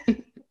that?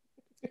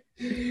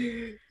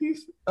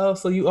 Oh,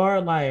 so you are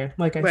a liar,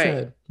 like I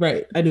said.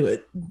 Right. I knew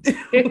it.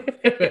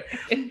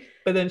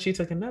 But then she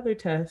took another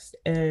test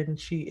and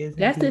she is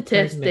That's the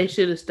test pregnant. they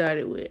should have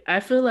started with. I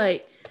feel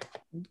like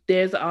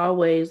there's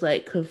always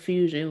like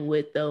confusion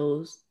with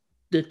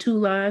the 2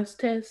 lines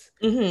tests.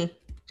 Mm-hmm.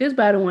 Just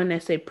by the one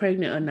that say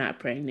pregnant or not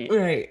pregnant.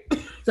 Right.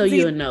 So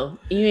you'll know.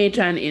 You ain't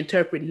trying to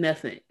interpret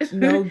nothing.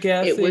 No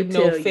guessing,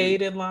 no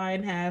faded you.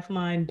 line, half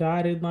line,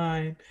 dotted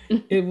line.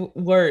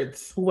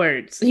 Words.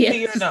 Words. Yes.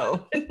 Yes. You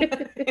know.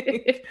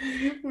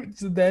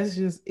 That's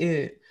just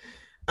it.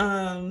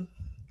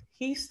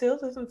 He still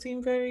doesn't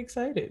seem very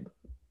excited.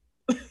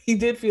 He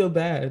did feel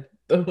bad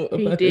about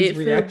He his did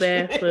feel reaction.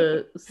 bad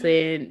for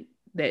saying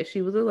that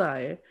she was a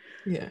liar.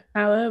 Yeah.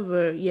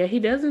 However, yeah, he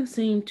doesn't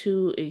seem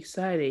too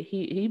excited.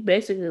 He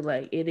basically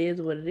like it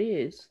is what it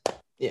is.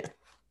 Yeah.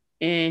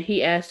 And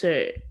he asked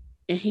her,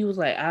 and he was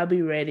like, "I'll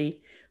be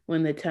ready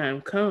when the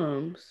time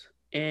comes."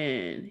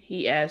 And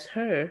he asked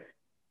her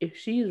if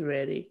she's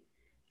ready,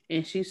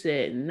 and she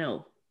said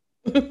no.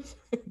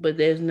 But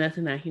there's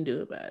nothing I can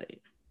do about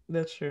it.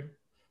 That's true.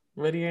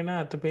 Ready or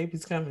not, the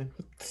baby's coming.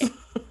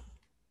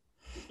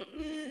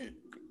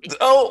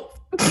 Oh.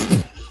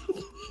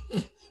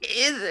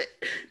 Is it?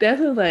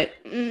 That's like,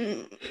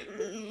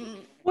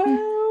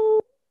 well,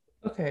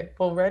 okay.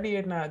 Well, ready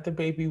or not, the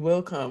baby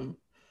will come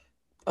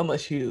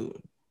unless you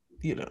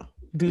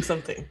do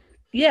something.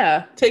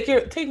 Yeah. Take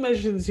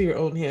measures into your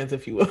own hands,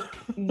 if you will.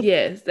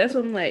 Yes. That's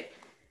what I'm like.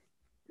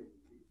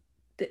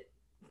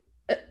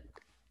 uh,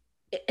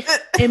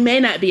 It may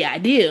not be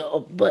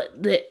ideal, but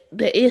there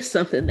is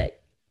something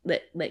that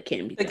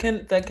can be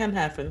done. That can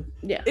happen.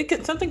 Yeah.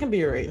 Something can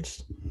be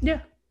arranged.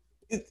 Yeah.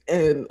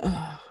 And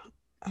I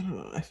don't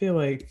know. I feel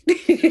like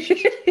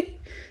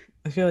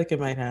it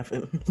might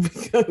happen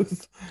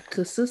because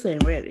sis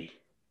ain't ready.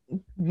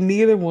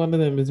 Neither one of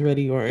them is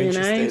ready or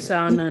interested. And I ain't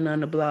saw none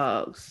on the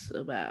blogs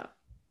about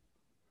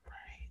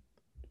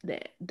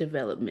that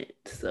development.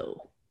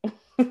 So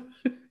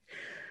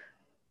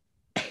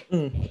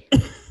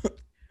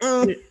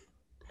I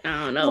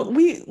don't know.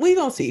 We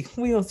gonna see.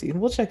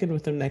 We'll check in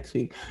with them next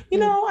week.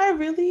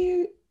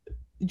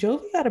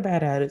 Jovi got a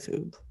bad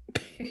attitude.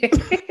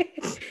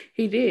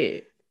 He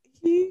did.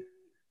 He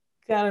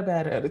got a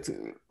bad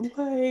attitude.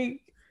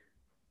 Like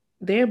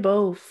they're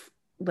both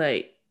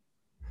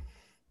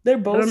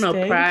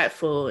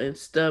prideful and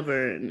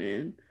stubborn,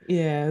 and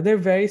yeah, they're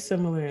very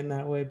similar in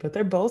that way, but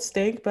they're both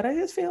stink. But I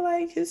just feel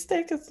like his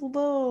stink is a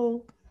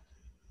little,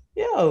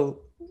 yeah.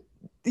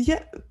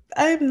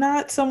 I'm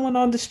not someone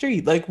on the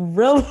street. Like,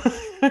 relax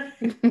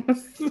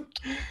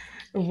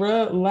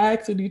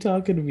when you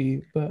talking to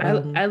me. But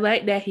I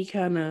like that he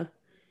kind of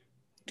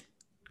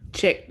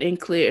checked and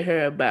cleared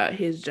her about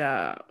his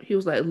job. He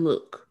was like,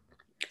 "Look,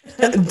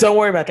 don't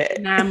worry about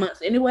that. 9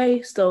 months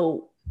anyway,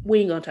 so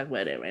we ain't gonna talk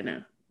about that right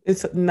now.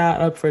 It's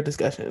not up for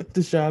discussion.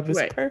 This job is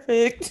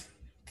perfect."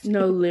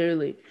 No,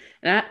 literally.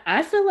 And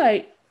I feel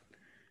like,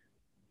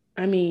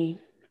 I mean,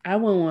 I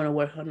wouldn't want to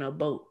work on a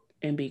boat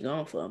and be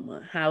gone for a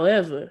month.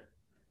 However,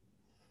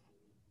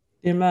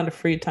 the amount of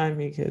free time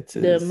you get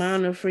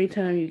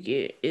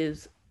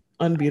is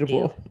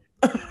unbeatable.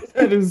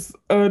 That is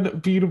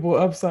unbeatable.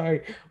 I'm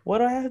sorry. What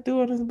do I have to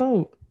do on this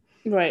boat?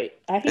 Right.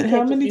 I can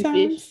how many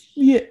times? Fish.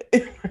 Yeah.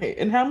 Right.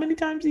 And how many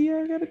times a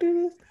year I got to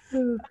do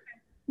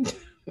this?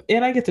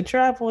 And I get to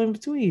travel in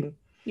between.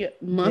 Yeah.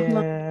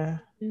 Yeah.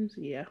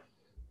 Yeah.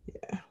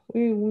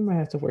 We might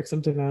have to work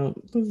something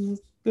out. This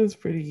is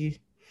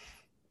pretty.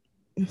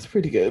 It's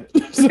pretty good.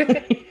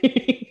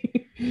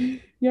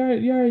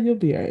 You'll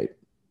be all right.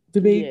 The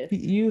baby,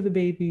 yes. The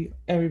baby,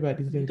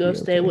 everybody's gonna go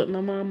stay with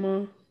my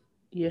mama.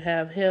 You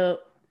have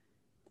help,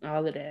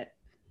 all of that.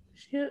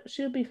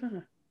 She'll be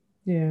fine.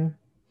 Yeah.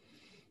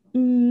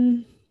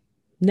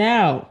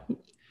 Now,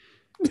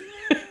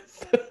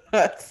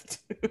 that's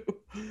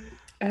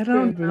I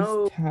don't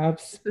know.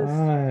 Top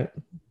spot.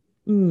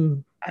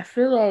 I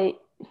feel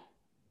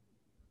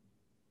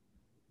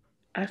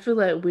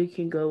like we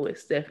can go with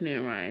Stephanie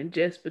and Ryan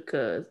just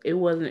because it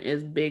wasn't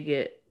as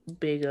big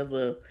of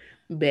a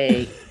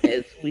bang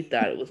as we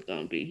thought it was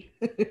gonna be.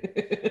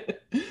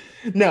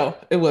 No,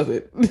 it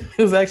wasn't. It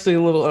was actually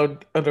a little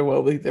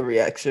underwhelming, the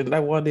reaction. I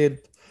wanted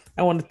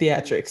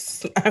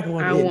theatrics. I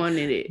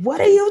wanted it. What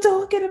are you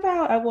talking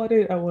about? I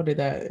wanted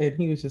that, and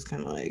he was just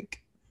kind of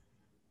like.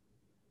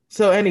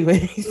 So,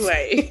 anyways,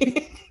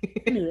 right.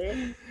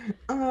 Anyway,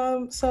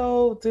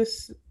 so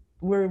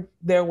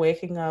they're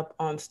waking up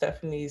on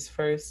Stephanie's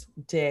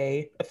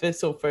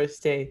official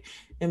first day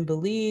in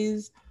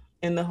Belize,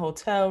 in the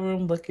hotel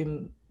room,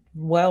 looking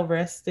well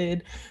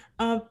rested,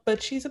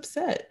 but she's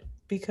upset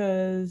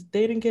because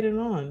they didn't get it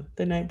on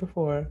the night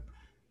before.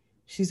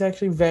 She's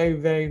actually very,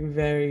 very,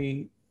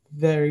 very,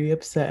 very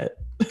upset.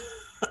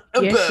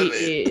 Yes,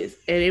 she is,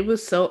 and it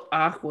was so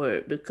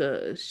awkward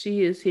because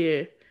she is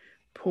here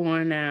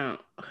pouring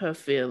out her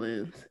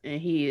feelings, and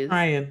he is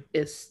crying,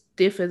 as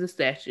stiff as a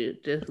statue,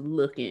 just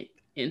looking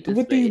into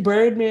with space. These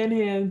Birdman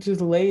hands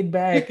just laid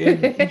back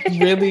and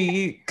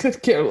really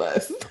could care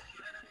less.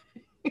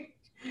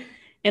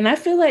 And I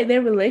feel like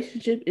their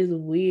relationship is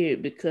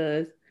weird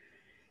because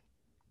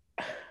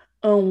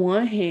on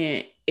one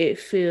hand, it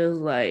feels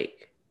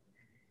like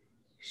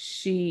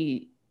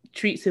she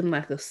treats him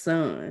like a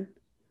son.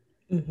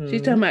 Mm-hmm.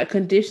 She's talking about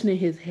conditioning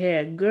his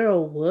hair.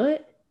 Girl,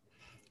 what?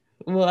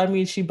 Well, I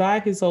mean, she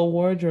bought his whole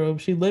wardrobe.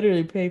 She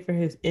literally paid for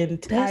his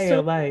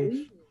entire life.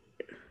 Weird.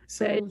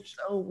 That's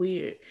so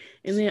weird.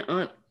 And then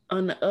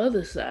on the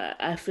other side,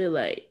 I feel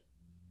like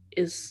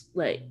it's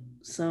like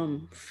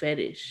some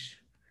fetish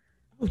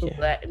for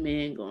Black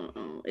men going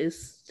on.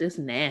 It's just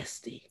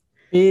nasty.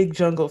 Big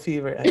jungle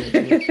fever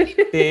energy.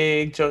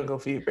 Big jungle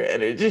fever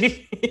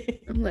energy.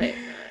 I'm like,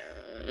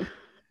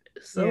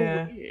 so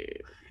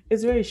weird.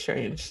 It's very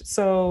strange.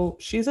 So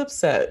she's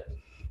upset.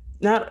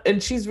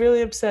 And she's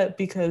really upset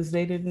because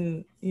they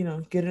didn't,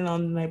 get it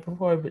on the night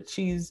before, but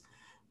she's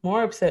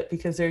more upset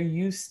because they're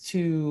used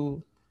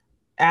to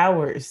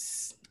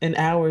hours and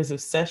hours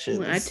of sessions.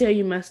 When I tell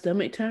you my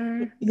stomach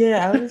turned.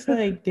 Yeah, I was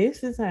like,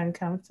 this is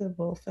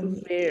uncomfortable for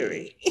me.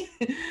 Very.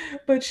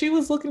 But she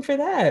was looking for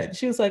that.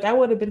 She was like, I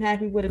would have been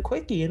happy with a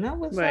quickie. And I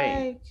was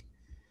like,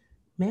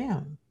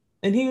 ma'am.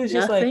 And he was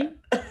just like,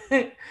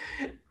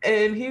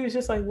 and he was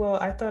just like, well,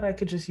 I thought I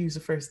could just use the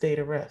first day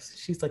to rest.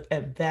 She's like,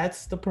 and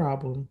that's the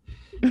problem.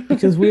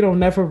 Because we don't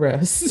never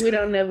rest. We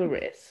don't never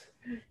rest.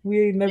 We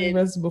ain't never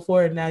rested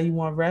before, and now you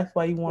want rest?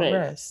 Why you want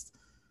rest?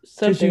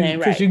 something ain't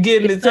right. Because you're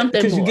getting It's it something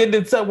because you're more.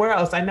 getting it somewhere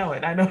else. I know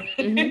it. I know.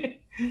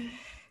 Mm-hmm.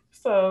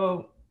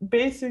 So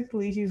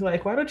basically, he's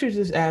like, "Why don't you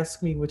just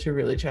ask me what you're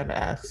really trying to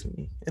ask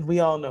me?" And we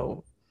all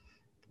know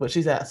what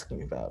she's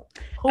asking about.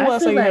 Who I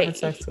else are feel you having like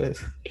sex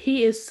with?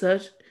 he is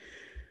such.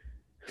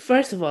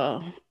 First of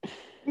all,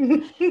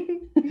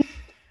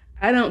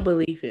 I don't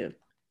believe him.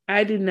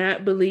 I do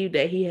not believe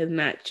that he has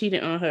not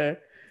cheated on her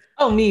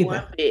Oh, me one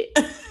either. bit.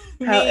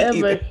 Me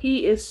However, either.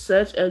 he is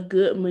such a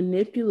good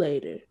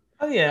manipulator.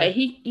 Oh yeah. Like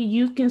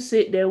you can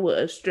sit there with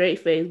a straight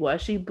face while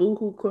she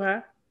boohoo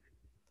cry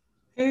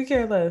He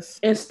care less.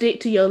 and stick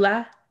to your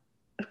lie.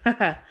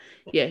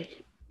 Yeah,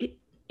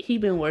 he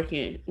been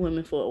working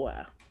women for a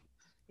while.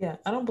 Yeah,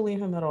 I don't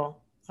believe him at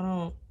all.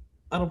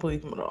 I don't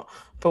believe him at all.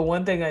 But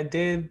one thing I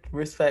did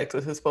respect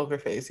was his poker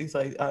face. He's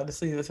like,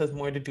 honestly, this has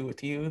more to do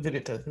with you than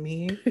it does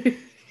me.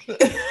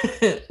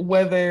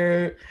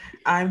 Whether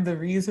I'm the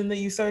reason that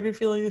you started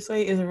feeling this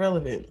way is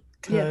irrelevant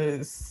Yeah.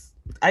 because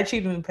I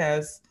cheated in the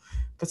past,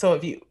 but so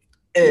have you.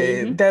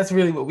 Mm-hmm. And that's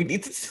really what we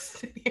need to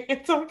sit here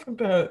and talk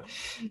about.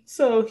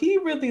 So he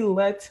really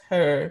lets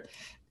her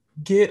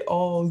get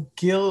all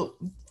guilt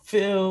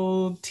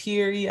filled,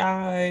 teary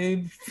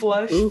eyed,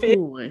 flush face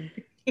Boohooing.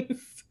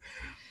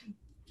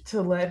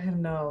 to let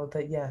him know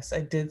that yes,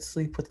 I did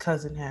sleep with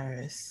cousin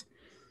Harris.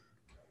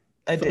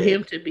 I For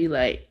him did. to be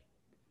like,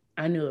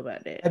 I knew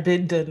about that. I've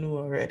been done new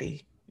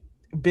already.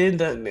 Been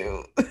done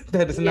new.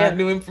 That is not Yeah.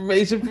 new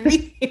information for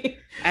me.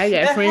 I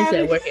got That friends that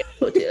had work at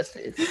hotel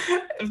sis.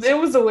 It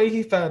was the way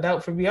he found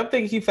out for me. I'm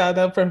thinking he found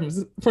out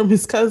from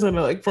his cousin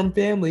or like from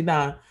family.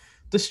 Nah,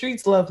 the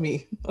streets love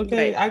me.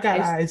 Okay, Right. I got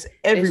eyes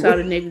They saw everywhere.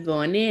 the nigga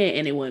going in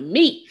and it wasn't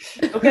me.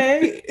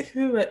 Okay, he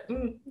was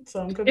like,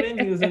 some come in.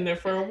 He was in there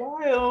for a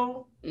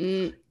while.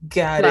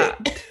 Got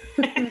Flopped.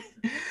 it.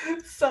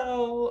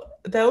 So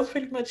that was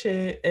pretty much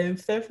it. And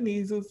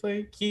Stephanie's was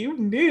like, "You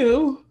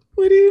knew?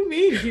 What do you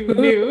mean you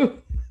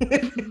knew?"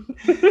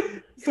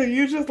 So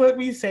you just let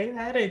me say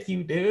that and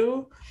you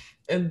knew?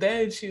 And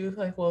then she was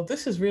like, "Well,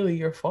 this is really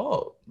your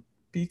fault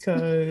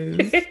because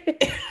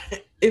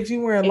if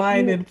you weren't if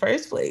lying you in the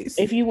first place,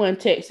 if you weren't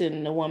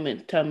texting the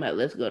woman talking about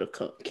let's go to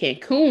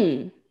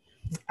Cancun,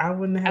 I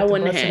wouldn't have I had to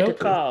wouldn't bust have it had to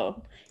open."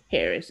 call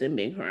Harris and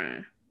been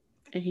crying,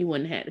 and he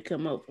wouldn't have had to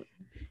come over,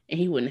 and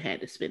he wouldn't have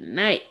had to spend the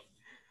night.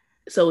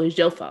 So it's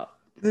your fault.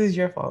 This is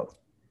your fault.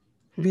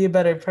 Be a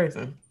better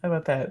person. How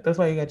about that? That's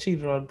why you got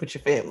cheated on with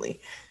your family.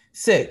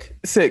 Sick,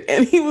 sick.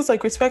 And he was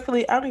like,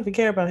 respectfully, I don't even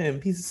care about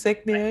him. He's a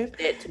sick man.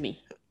 Dead to me.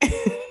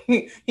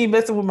 He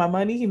messing with my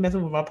money. He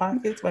messing with my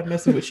pockets by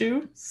messing with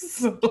you.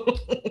 So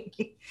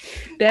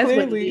That's what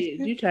it clearly,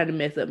 is. You trying to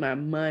mess up my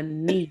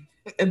money.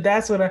 and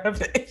that's what I have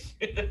to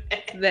issue.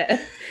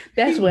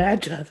 That's where I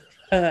draw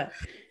the line.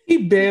 He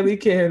barely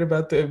cared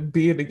about them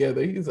being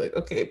together. He's like,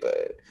 okay,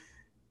 but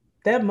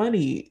that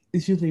money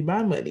is usually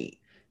my money.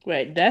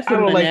 Right. That's I the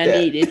don't money like I that.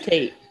 need to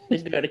take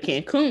this girl to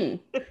Cancun.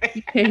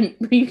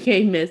 You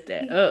can't mess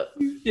that up.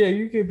 Yeah,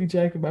 you can't be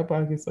jacking my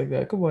pockets like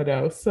that. Come on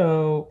now.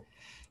 So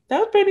that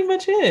was pretty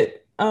much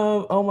it.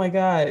 Oh my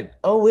god.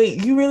 Oh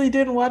wait, you really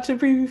didn't watch the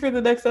preview for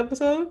the next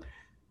episode?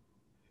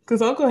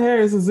 Because Uncle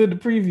Harris was in the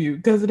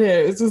preview. Cousin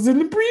Harris was in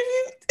the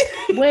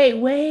preview.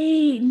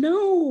 Wait,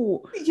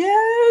 no.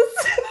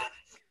 Yes.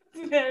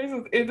 Cousin Harris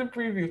was in the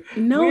preview.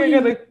 No, We're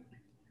gonna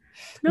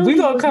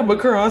come wasn't.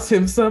 across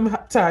him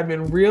sometime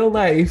in real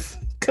life.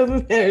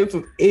 Cousin Harris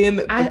was in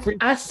the preview.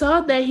 I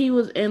saw that he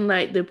was in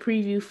like the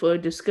preview for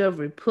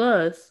Discovery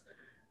Plus,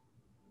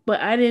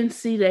 but I didn't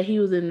see that he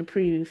was in the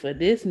preview for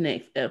this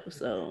next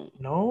episode.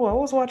 No, I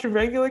was watching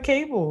regular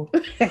cable.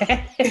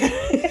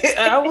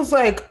 I was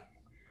like,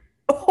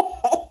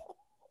 oh.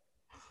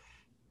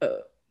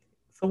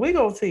 So we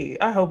gonna see.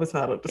 I hope it's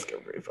not on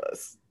Discovery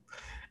Plus.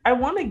 I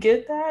want to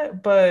get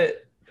that,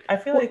 but I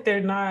feel like they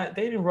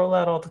didn't roll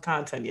out all the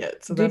content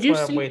yet. So that's Did you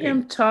why I'm see waiting.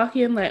 him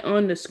talking like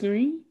on the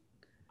screen?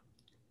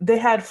 They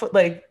had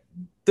like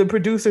the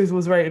producers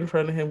was right in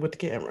front of him with the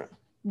camera.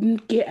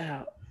 Get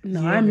out.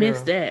 No, Yeah, I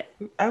missed girl.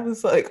 that. I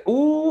was like,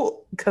 ooh,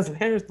 Cousin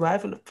Harris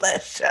live in the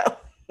flash show.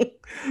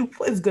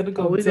 What's gonna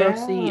go Are we down?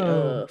 gonna see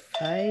a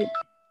fight?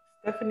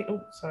 Stephanie,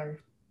 oh, sorry.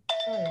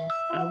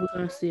 Are we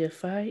gonna see a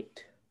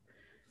fight?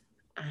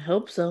 I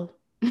hope so.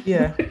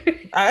 Yeah.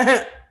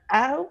 I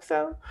hope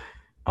so.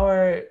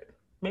 Or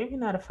maybe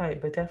not a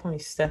fight, but definitely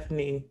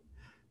Stephanie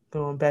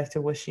going back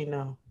to what she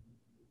know.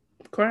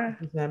 Cry.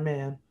 That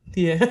man.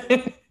 Yeah.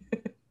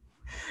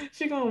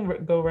 She gonna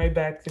go right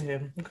back to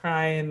him,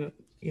 crying,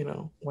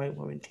 white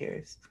woman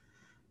tears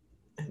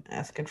and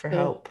asking for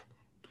help.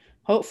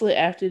 Hopefully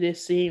after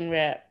this scene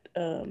wrapped,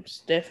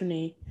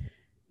 Stephanie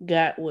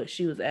got what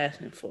she was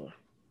asking for.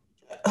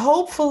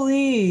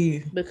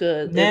 Hopefully.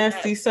 Because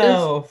nasty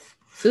self.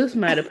 Sis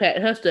might have packed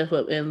her stuff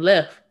up and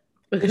left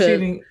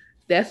because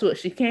that's what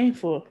she came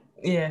for.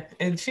 Yeah,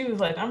 and she was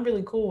like, "I'm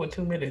really cool with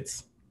 2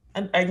 minutes.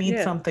 I need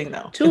something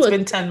though. It's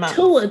been 10 months.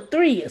 2 or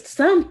 3 or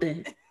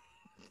something.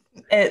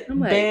 At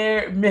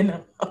bare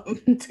minimum.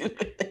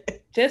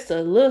 Just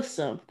a little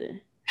something.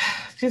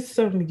 Just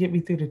something to get me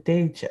through the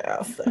day,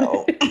 child.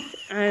 So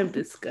I am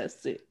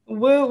disgusted.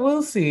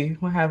 We'll see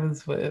what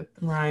happens with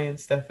Ryan,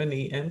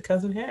 Stephanie, and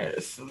cousin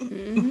Harris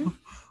Mm-hmm.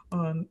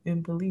 on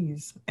in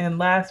Belize. And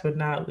last but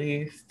not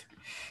least,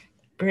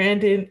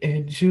 Brandon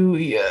and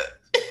Julia.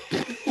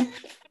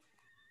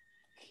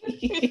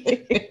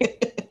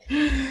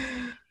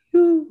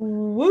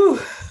 Woo.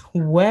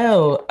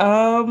 Well,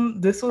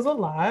 this was a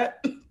lot.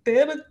 They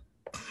had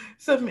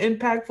some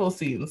impactful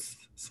scenes,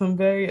 some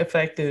very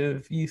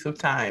effective use of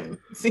time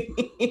scenes.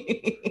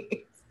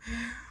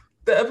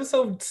 The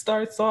episode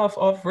starts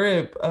off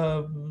rip.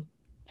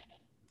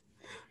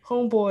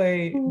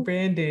 Homeboy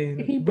Brandon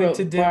He went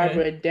to broke dinner,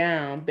 Barbara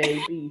down,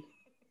 baby.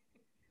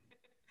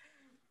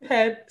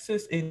 had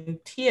sis in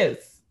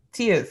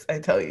tears, I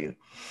tell you.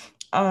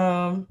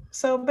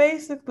 So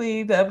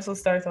basically, the episode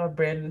starts off.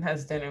 Brandon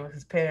has dinner with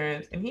his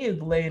parents, and he is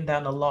laying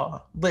down the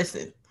law.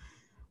 Listen,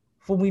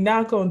 what we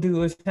not gonna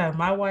do is have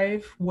my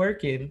wife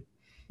working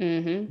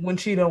Mm-hmm. when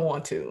she don't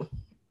want to.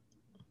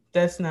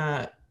 That's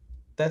not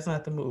that's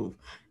not the move.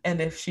 And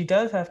if she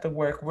does have to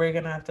work, we're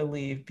gonna have to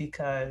leave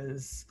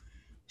because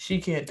she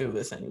can't do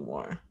this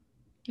anymore.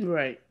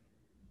 Right.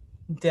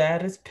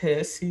 Dad is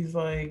pissed. He's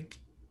like,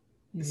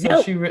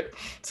 so No.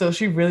 so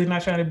she really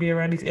not trying to be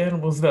around these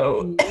animals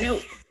though. No.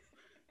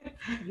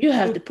 You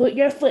have to put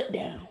your foot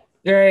down.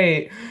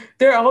 Right.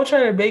 They're all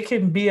trying to make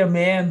him be a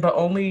man, but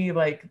only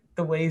like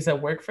the ways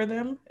that work for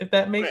them, if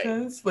that makes Right.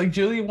 sense. Like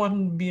Julie want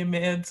him to be a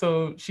man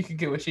so she could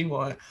get what she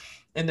want.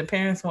 And the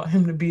parents want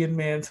him to be a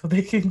man so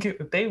they can get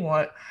what they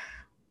want.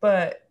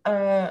 But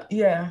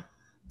yeah,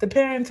 the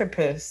parents are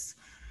pissed.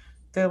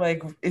 They're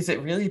like, is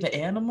it really the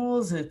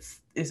animals?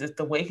 Is it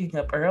the waking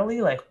up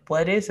early? Like,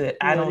 what is it?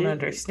 I What don't is it?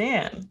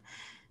 understand.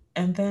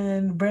 And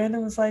then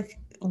Brandon was like,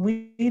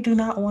 we do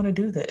not want to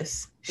do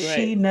this. She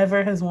Right.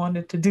 never has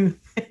wanted to do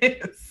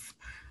this.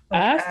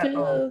 Like I at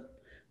all. feel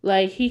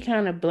like he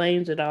kind of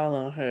blames it all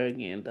on her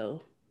again,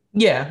 though.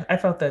 Yeah, I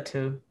felt that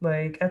too.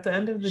 Like at the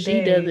end of the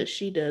She doesn't. day,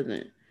 She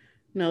doesn't.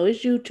 No,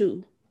 it's you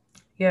too.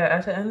 yeah,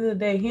 at the end of the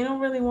day, he don't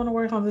really want to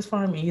work on this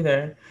farm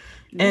either.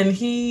 Nope.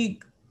 And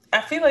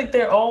I feel like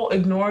they're all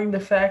ignoring the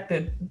fact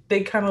that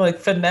they kind of like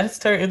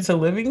finessed her into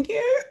living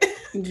here.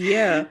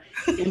 Yeah.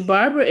 And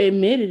Barbara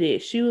admitted it.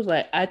 She was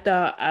like, I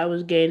thought I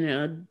was gaining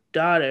a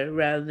daughter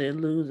rather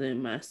than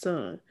losing my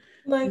son.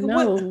 Like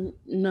No,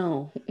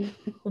 no.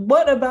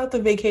 what about the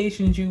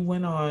vacations you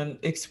went on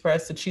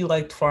expressed that she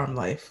liked farm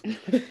life?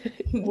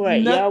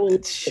 Right. Not, Y'all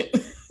was she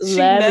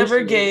never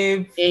lavishly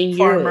gave in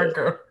farmer Europe.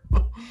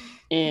 girl.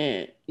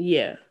 And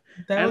yeah,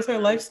 That I was her kind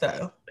of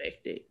lifestyle.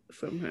 expected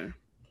from her.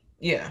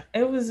 Yeah,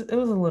 it was a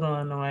little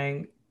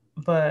annoying,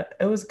 but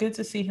it was good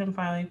to see him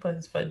finally put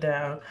his foot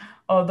down.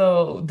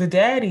 Although the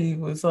daddy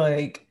was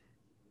like,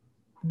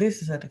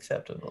 "This is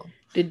unacceptable."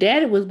 The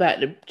daddy was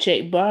about to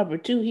check Barbara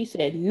too. He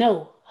said,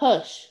 no,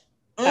 hush.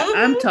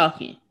 I'm Mhm.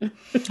 talking.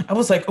 I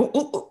was like, "Ooh,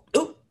 ooh, ooh,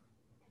 ooh,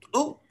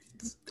 ooh."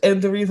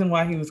 And the reason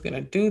why he was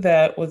gonna do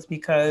that was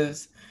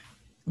because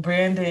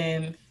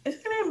Brandon is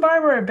her name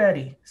Barbara or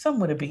Betty? Some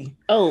would it be?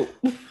 Oh,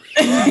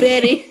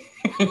 Betty.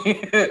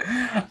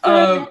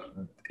 um,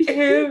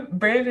 him,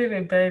 Brandon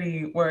and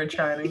Betty were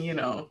trying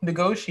to,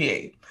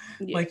 negotiate.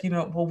 Yeah. Like,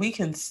 well, we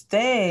can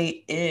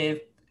stay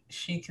if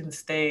she can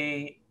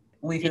stay.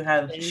 We In can the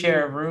have same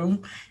share room. a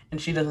room,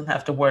 and she doesn't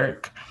have to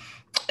work.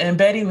 And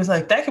Betty was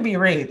like, that could be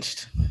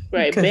arranged,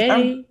 Right. because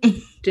I'm.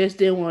 Betty just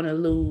didn't want to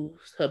lose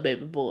her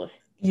baby boy.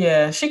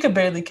 Yeah, she could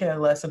barely care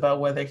less about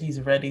whether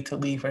he's ready to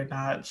leave or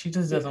not. She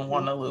just doesn't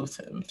want Mhm. to lose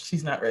him.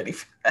 She's not ready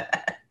for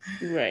that.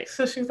 Right.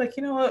 So she was like,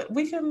 you know what?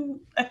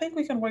 I think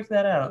we can work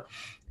that out.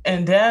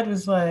 And dad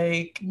was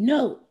like,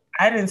 No,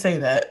 I didn't say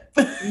that.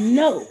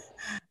 no,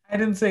 I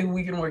didn't say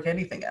we can work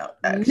anything out,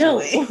 no.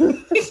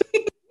 actually.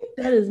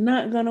 That is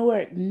not going to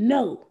work.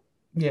 No.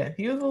 Yeah,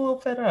 he was a little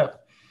fed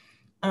up.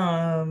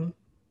 Um,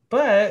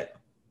 but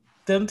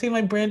doesn't seem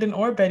like Brandon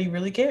or Betty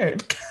really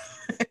cared.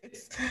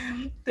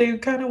 They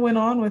kind of went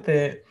on with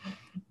it.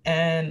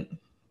 And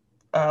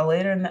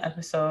later in the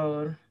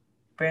episode,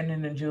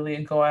 Brandon and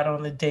Julia go out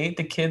on a date.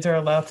 The kids are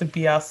allowed to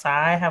be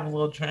outside, have a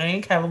little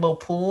drink, have a little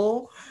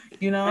pool,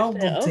 I a little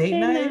said, date okay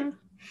night. now.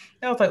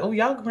 I was like, oh,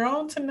 y'all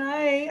grown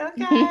tonight.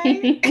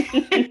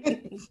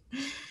 Okay.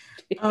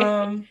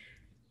 um,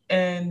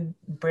 and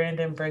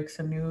Brandon breaks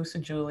the news to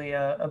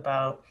Julia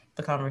about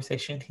the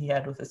conversation he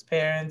had with his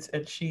parents,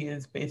 and she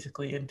is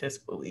basically in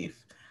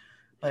disbelief.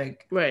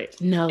 Like, Right.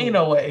 ain't No.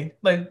 no way.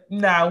 Like,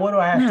 nah, what do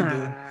I have to do?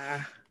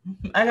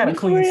 Nah. I gotta You for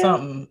clean real?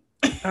 something.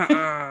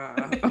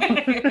 Uh-uh.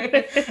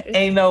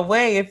 Ain't no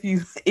way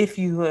if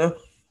you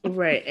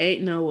Right.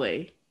 Ain't no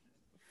way.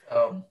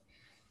 so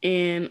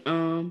And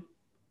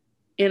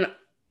in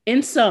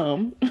in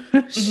some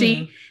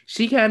mhm.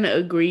 she kind of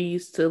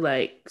agrees to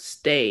like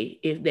stay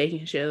if they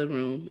can share the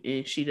room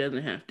and she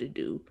doesn't have to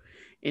do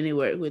any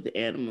work with the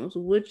animals,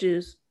 which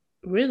is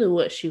really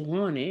what she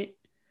wanted.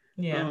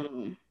 Yeah.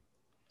 um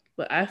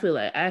but I feel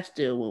like I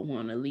still would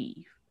want to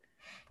leave.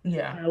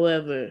 Yeah.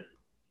 However,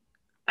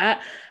 I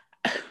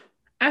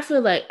I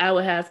feel like I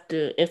would have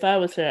to, if I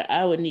was her,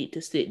 I would need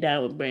to sit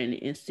down with Brandon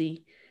and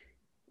see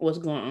what's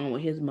going on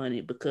with his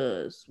money,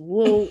 because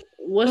well,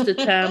 what's the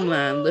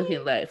timeline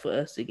looking like for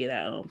us to get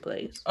our own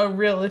place? A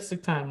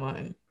realistic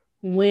timeline.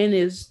 When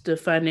is the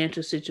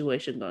financial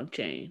situation gonna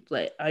change?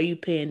 Like, are you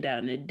paying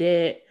down the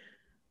debt?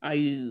 Are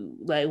you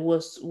like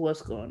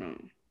what's going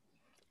on?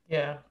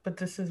 Yeah, but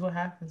this is what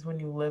happens when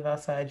you live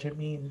outside your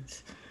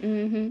means.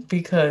 Mm-hmm.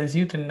 Because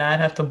you did not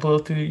have to blow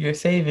through your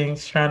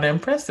savings trying to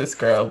impress this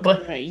girl.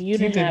 But Right. You you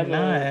didn't did have a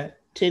not.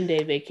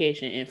 10-day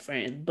vacation in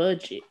France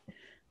budget.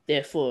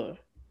 Therefore,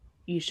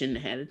 you shouldn't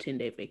have had a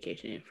 10-day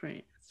vacation in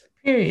France.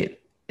 Period.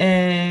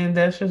 And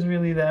that's just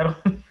really that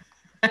on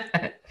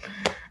that.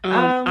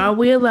 Are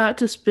we allowed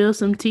to spill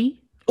some tea?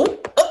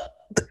 Oop,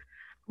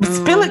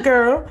 spill it,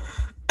 girl.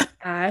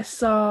 I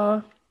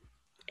saw,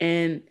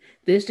 and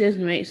this just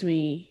makes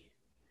me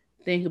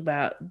think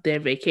about their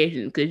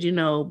vacations, because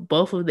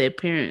both of their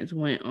parents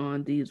went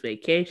on these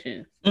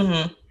vacations.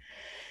 Mm-hmm.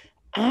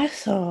 I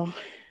saw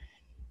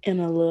in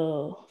a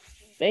little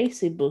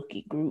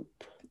Facebooky group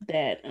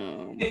that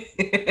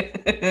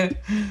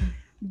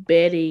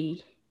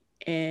Betty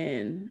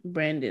and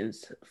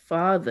Brandon's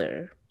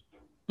father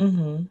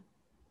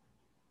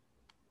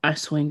are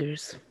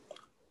swingers.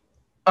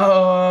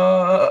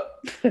 I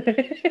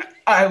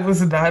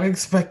was not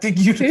expecting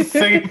you to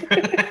say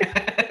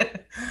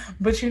that.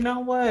 But you know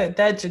what?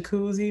 That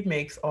jacuzzi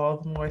makes all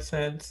the more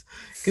sense.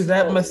 Because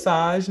that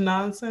massage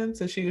nonsense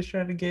that she was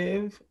trying to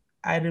give,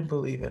 I didn't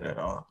believe it at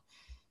all.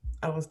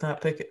 I was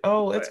not picking.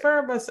 Oh, it's for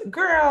a massage.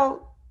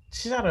 Girl,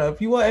 shut up.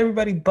 You want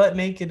everybody butt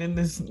naked in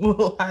this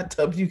little hot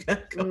tub you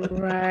got going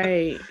on.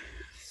 Right.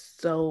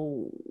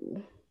 So,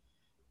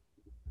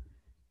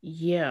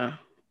 yeah.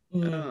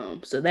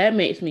 So that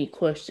makes me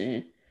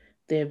question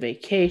their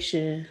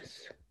vacations.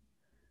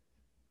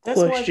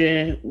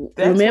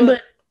 Remember,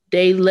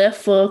 they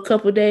left for a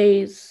couple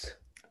days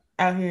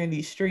out here in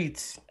these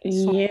streets.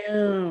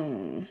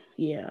 Yeah.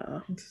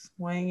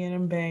 Swinging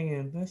and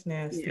banging. That's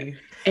nasty. Yeah.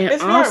 And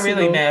it's not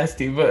really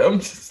nasty, but I'm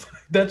just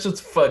that's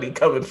just funny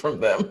coming from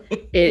them.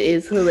 It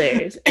is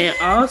hilarious. And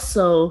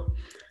also,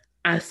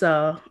 I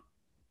saw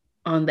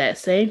on that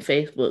same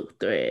Facebook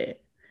thread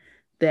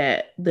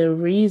that the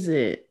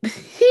reason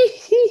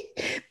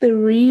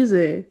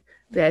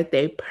that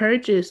they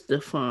purchased the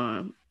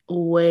farm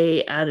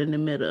way out in the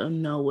middle of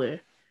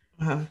nowhere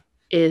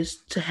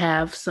is to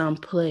have some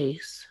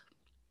place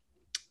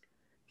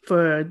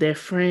for their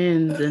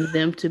friends and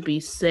them to be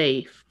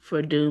safe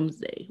for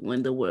doomsday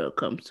when the world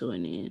comes to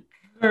an end.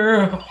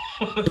 Girl.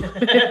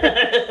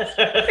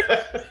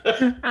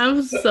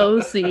 I'm so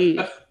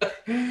serious.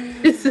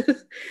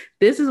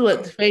 This is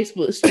what the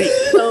Facebook street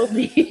told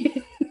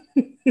me.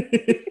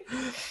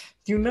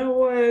 You know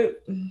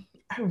what?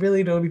 I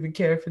really don't even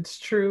care if it's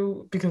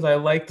true because I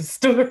like the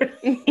story.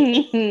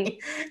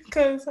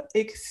 Because,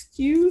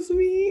 excuse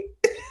me.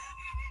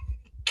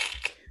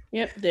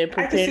 Yep, they're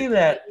prepared. I can see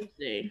that.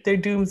 They're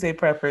doomsday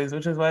preppers,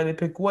 which is why they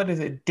pick, what is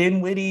it,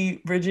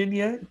 Dinwiddie,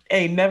 Virginia?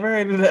 Hey, never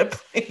heard of that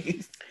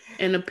place.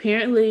 And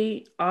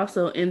apparently,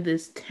 also in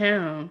this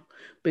town,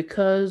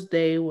 because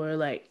they were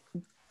like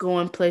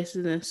going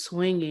places and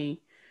swinging,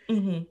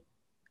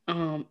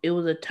 it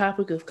was a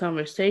topic of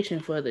conversation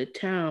for the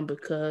town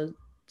because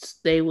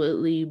they would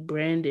leave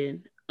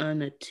Brandon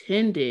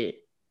unattended.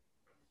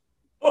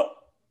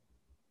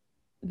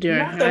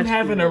 Not them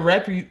having a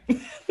reputation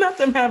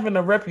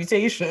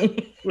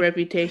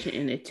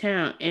in the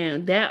town.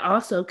 And that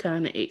also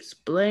kind of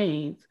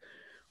explains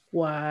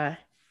why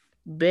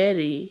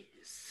Betty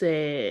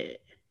said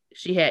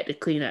she had to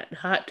clean out the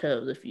hot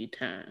tubs a few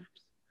times,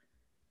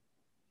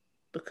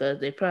 because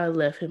they probably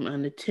left him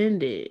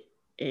unattended,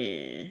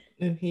 and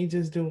he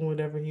just doing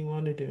whatever he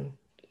wanted to do.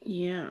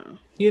 Yeah.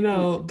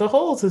 The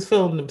holes is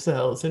filling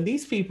themselves, and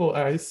these people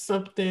are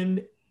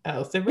something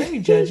else. They're very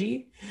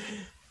judgy.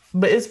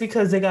 But it's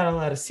because they got a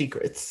lot of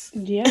secrets.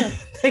 Yeah.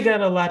 They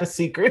got a lot of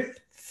secrets.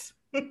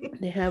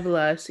 They have a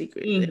lot of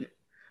secrets. And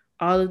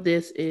all of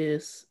this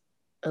is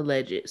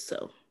alleged.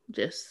 So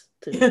just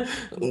to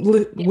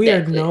we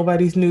are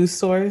nobody's news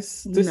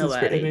source. This is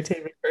for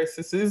entertainment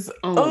purposes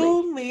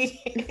only.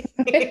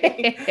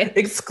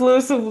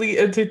 Exclusively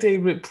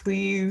entertainment.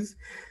 Please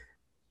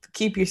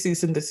keep your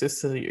cease and desist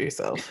to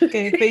yourself.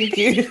 Okay, thank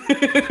you.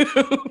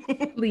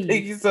 Please.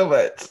 Thank you so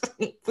much.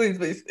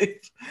 Please.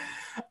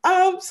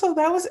 So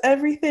that was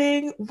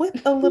everything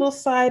with a little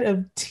side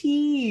of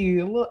tea,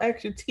 a little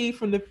extra tea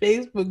from the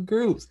Facebook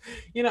groups.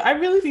 I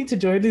really need to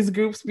join these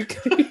groups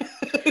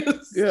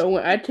because girl,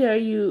 when I tell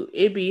you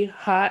it be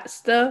hot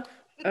stuff,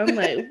 I'm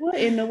like, what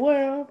in the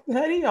world?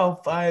 How do y'all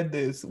find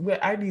this?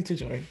 I need to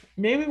join.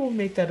 Maybe we'll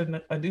make that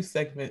a new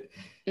segment.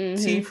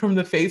 Tea from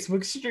the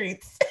Facebook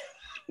streets.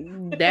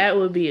 That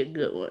would be a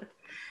good one.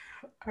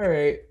 All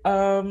right.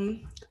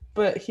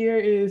 But here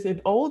is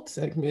an old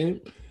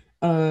segment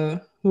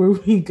where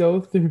we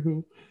go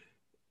through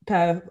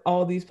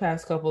all these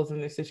past couples and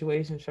their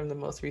situations from the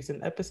most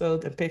recent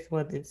episodes and pick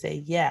one and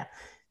say, yeah,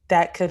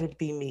 that couldn't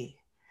be me.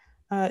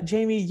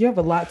 Jamie, you have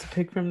a lot to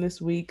pick from this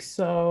week.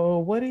 So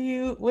what are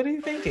you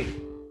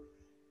thinking?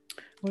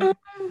 What are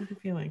you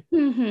feeling?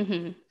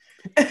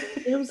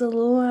 There was a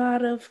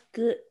lot of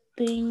good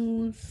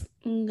things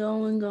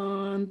going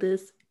on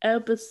this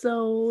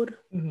episode.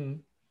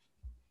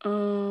 Mm-hmm.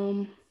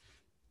 Um,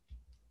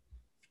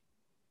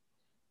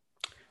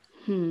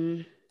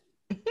 hmm,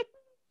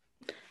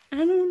 I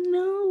don't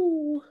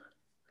know.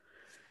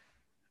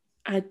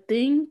 I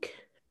think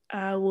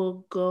I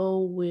will go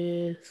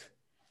with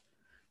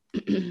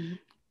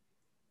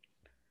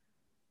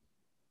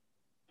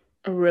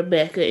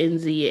Rebecca and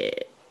Ziad.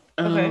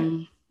 Okay.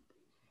 Um,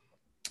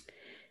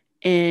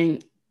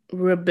 and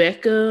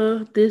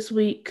Rebecca this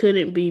week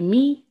couldn't be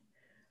me.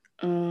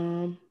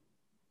 Um,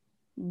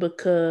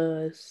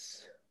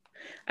 because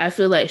I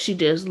feel like she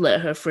just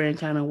let her friend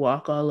kind of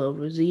walk all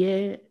over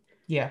Ziad.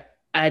 Yeah.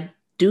 I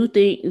do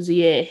think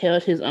Ziad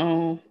held his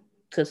own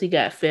because he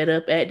got fed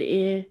up at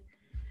the end.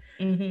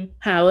 Mm-hmm.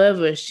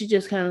 However, she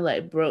just kind of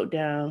like broke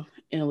down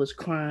and was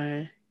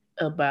crying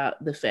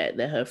about the fact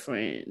that her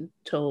friend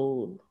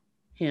told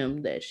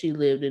him that she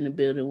lived in the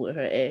building with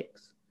her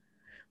ex,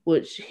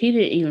 which he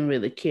didn't even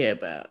really care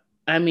about.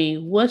 I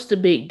mean, what's the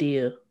big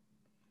deal?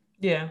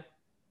 Yeah.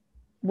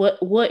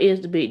 What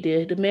is the big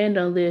deal? The man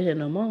don't live here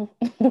no more.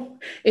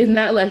 It's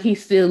not like he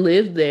still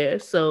lives there.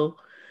 So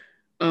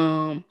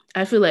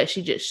I feel like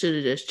she just should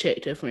have just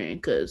checked her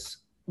friend because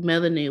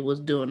Melanie was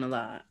doing a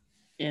lot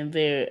and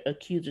very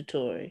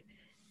accusatory.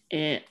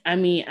 And I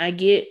mean, I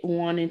get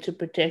wanting to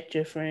protect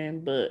your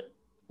friend, but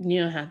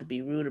you don't have to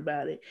be rude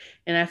about it.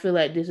 And I feel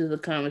like this is a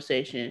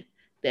conversation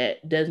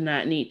that does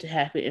not need to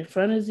happen in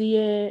front of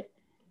Ziad,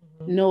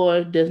 Mm-hmm.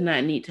 nor does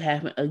not need to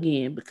happen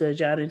again because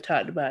y'all done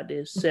talked about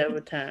this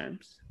several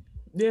times.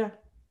 Yeah.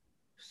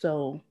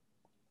 So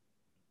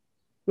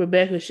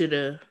Rebecca should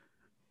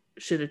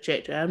have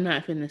checked her. I'm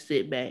not finna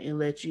sit back and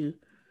let you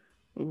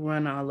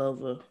run all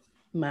over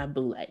my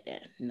boo like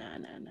that. Nah,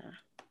 nah, nah.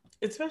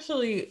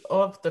 Especially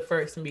off the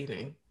first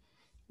meeting.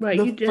 Right,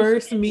 The you just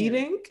first met him.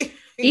 meeting, you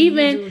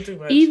Even doing too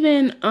much.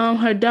 even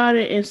her daughter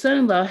and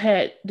son-in-law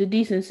had the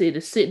decency to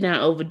sit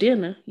down over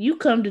dinner. You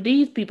come to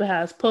these people's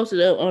house,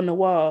 posted up on the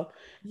wall,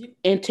 You,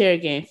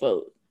 interrogating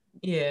folk.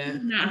 yeah.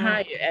 You're not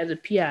hired as a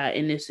PI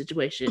in this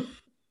situation,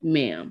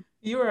 ma'am.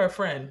 You are a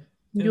friend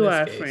in You this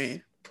are a case.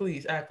 friend,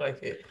 Please act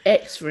like it.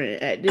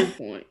 ex-friend at this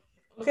point.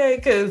 Okay,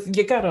 because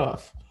you got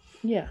off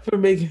Yeah. for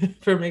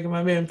making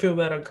my man feel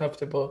that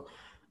uncomfortable.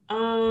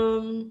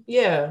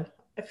 Yeah.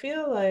 I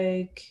feel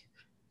like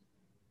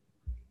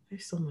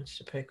there's so much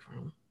to pick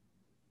from.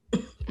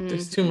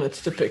 There's too Mm-hmm.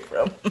 much to pick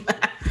from.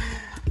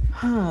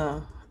 Huh.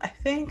 I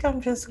think I'm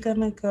just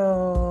gonna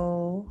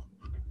go.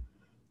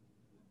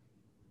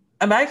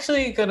 I'm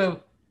actually gonna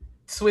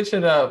switch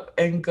it up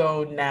and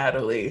go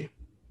Natalie.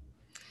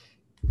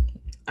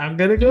 I'm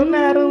gonna go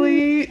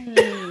Natalie.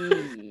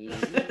 You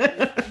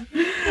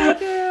my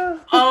girl.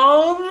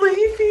 Only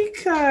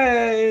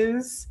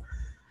because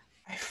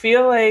I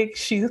feel like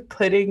she's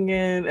putting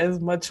in as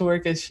much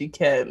work as she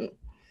can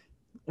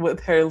with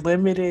her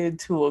limited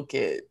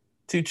toolkit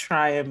to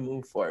try and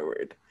move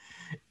forward.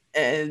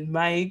 And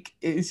Mike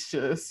is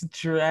just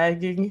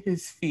dragging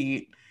his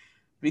feet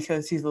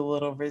because he's a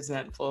little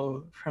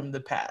resentful from the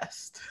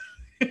past.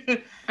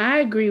 I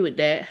agree with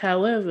that.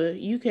 However,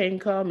 you can't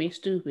call me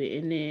stupid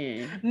and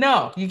then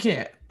No, you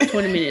can't.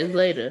 20 minutes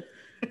later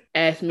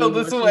ask me Feel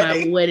this what's my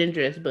way. wedding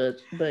dress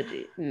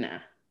budget. Nah.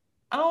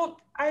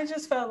 I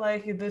just felt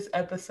like in this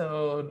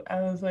episode,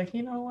 I was like,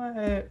 you know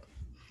what?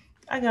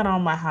 I got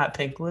on my hot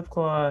pink lip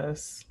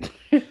gloss.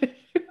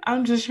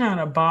 I'm just trying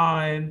to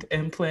bond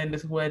and plan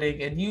this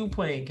wedding, and you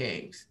playing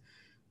games.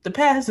 The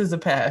past is a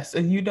past,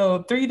 and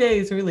 3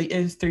 days really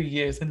is 3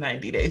 years and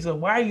 90 days. So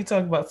why are you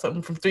talking about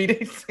something from 3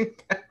 days ago?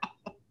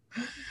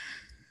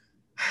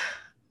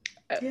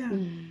 Yeah,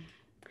 Mm.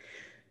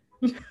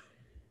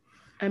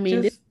 I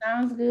mean, this just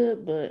sounds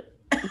good, but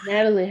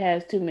Natalie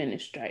has too many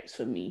strikes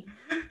for me.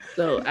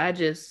 So I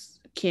just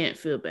can't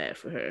feel bad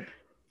for her.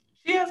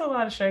 she has a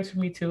lot of strikes for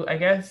me too. I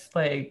guess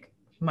like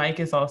Mike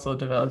is also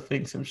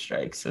developing some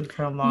strikes, and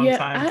for a long Yeah,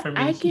 time I, for me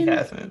I he can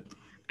hasn't.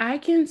 I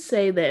can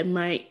say that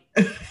Mike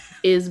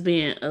is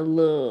being a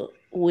little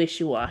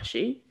wishy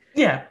washy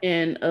Yeah.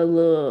 and a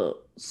little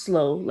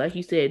slow, like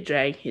you said,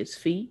 dragging his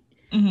feet.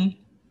 Hmm.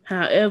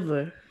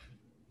 However,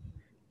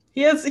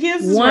 He has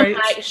his one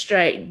rights. mic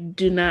strike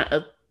do not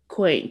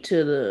equate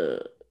to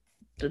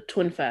the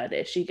 25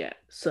 that she got.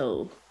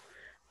 So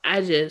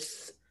I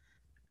just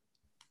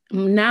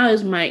now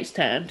is Mike's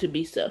time to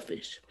be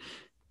selfish.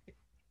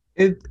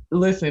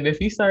 Listen, if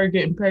you start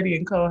getting petty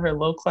and call her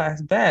low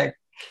class back,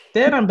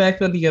 then I'm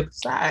back on the other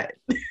side.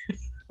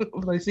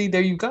 Like, see,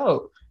 there you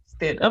go.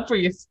 Stand up for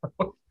yourself.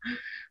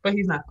 But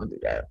he's not gonna do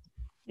that.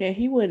 Yeah,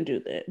 he wouldn't do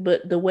that.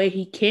 But the way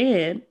he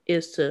can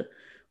is to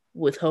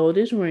withhold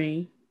his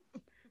ring,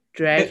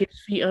 drag his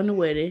feet on the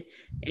wedding,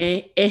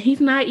 and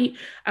he's not.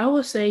 I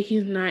would say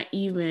he's not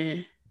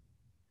even.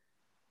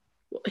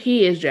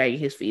 He is dragging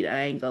his feet.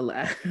 I ain't gonna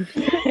lie.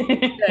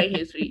 Dragging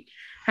his feet.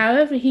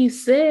 However, he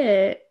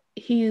said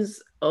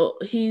he's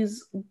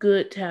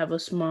good to have a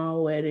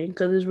small wedding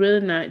because it's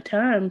really not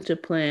time to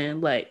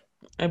plan like,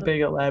 A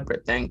big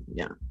elaborate thing.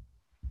 Yeah.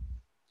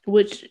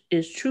 which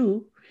is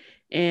true.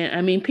 And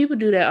I mean, people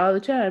do that all the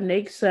time.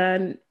 They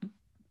sign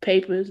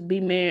papers, be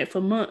married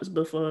for months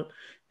before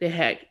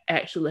they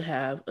actually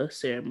have a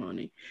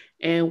ceremony.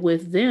 And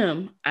with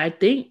them,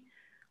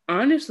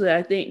 honestly,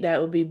 I think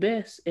that would be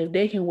best if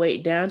they can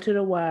wait down to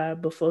the wire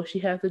before she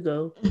has to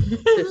go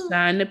to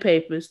sign the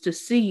papers to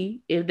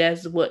see if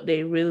that's what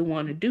they really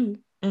want to do.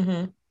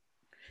 Mm-hmm.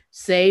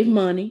 Save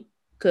money,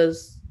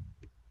 because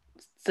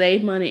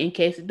save money in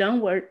case it don't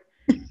work.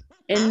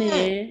 And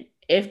then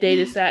if they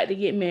decide to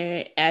get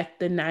married at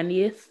the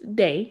 90th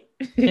day,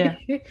 Yeah.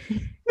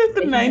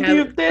 The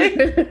 90th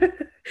day.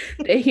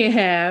 They can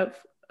have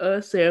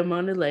a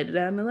ceremony later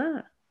down the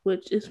line,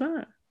 which is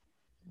fine.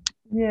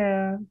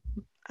 Yeah,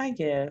 I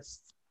guess.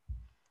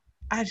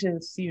 I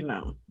just,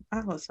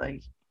 I was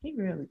like, he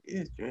really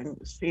is dragging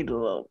his feet a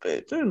little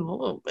bit, just a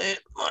little bit.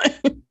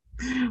 Like,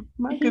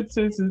 my good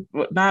sis is,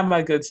 well, not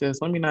my good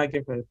sis. Let me not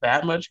give her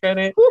that much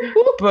credit.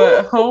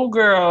 But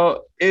homegirl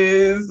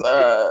is,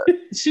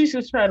 she's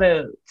just trying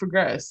to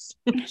progress.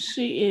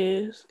 She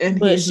is. And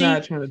but he's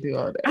not trying to do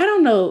all that. I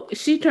don't know.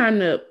 She trying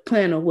to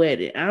plan a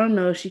wedding. I don't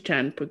know if she's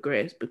trying to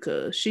progress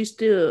because she's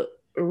still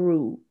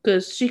rude.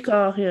 Because she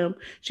called him,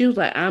 she was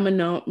like, I'm a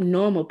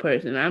normal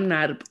person. I'm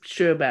not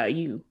sure about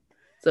you.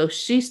 So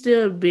she's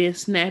still being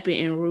snappy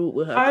and rude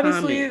with her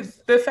Honestly, comments.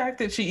 the fact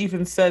that she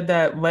even said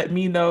that let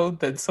me know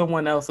that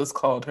someone else has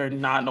called her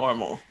not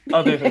normal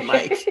other than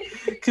Mike.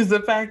 Because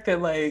the fact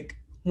that like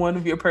one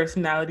of your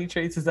personality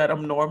traits is that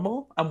I'm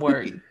normal, I'm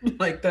worried.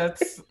 Like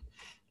that's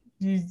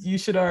you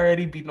should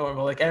already be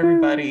normal. Like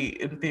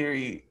everybody in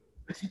theory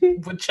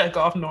would check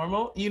off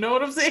normal. You know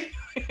what I'm saying?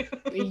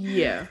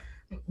 Yeah.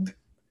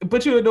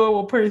 But you're a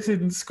normal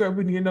person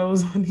scrubbing your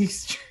nose on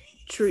these trees.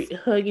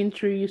 Hugging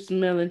trees,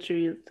 smelling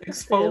trees,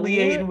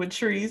 exfoliating with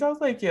trees. I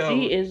was like, yo,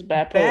 she is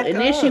bipolar. And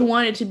then she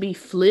wanted to be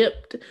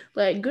flipped.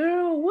 Like,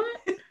 girl,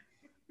 what?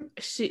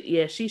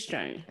 She's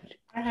strange.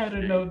 I had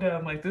her note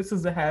down like this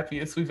is the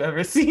happiest we've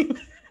ever seen.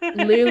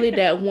 Literally,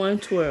 that one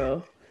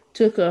twirl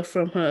took her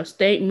from her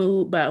state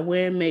mood by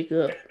wearing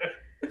makeup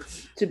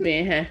to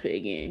being happy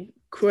again.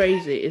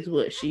 Crazy is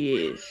what she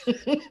is.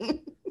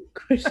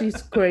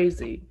 She's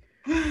crazy.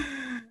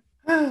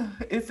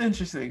 It's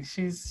interesting.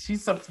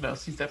 She's something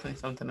else. She's definitely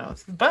something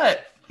else.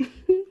 But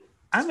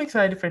I'm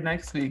excited for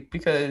next week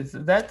because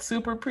that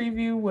super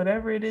preview,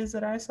 whatever it is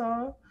that I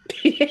saw,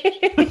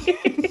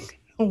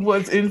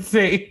 was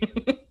insane.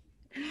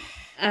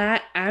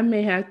 I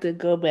may have to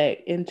go back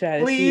and try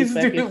to see if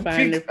I can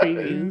find the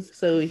preview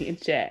so we can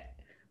chat.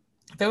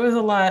 There was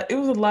a lot. It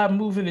was a lot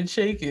moving and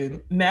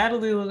shaking.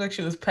 Natalie looked like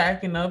she was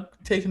packing up,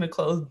 taking the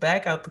clothes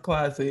back out the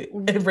closet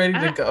and ready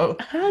to go.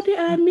 How did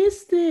I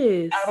miss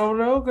this? I don't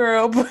know,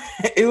 girl, but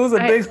it was a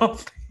big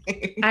old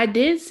thing. I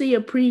did see a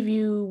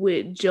preview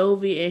with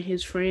Jovi and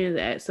his friends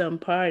at some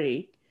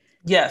party.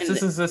 Yes,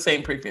 this is the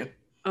same preview.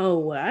 Oh,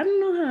 well, I don't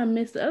know how I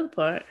missed the other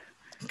part.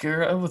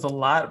 Girl, it was a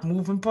lot of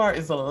moving parts.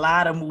 It's a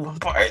lot of moving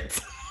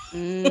parts.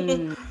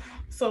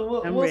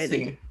 So we'll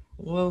see.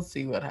 We'll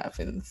see what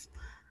happens.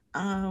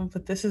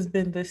 But this has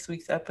been this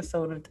week's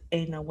episode of the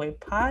Ain't No Way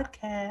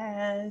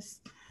podcast.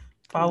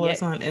 Follow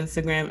us on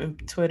Instagram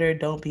and Twitter.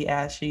 Don't be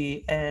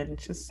ashy, and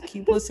just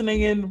keep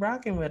listening and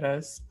rocking with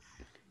us.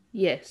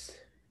 Yes.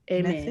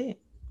 Amen. And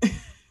that's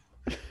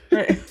it. All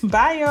right.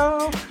 Bye,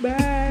 y'all.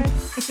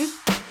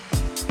 Bye.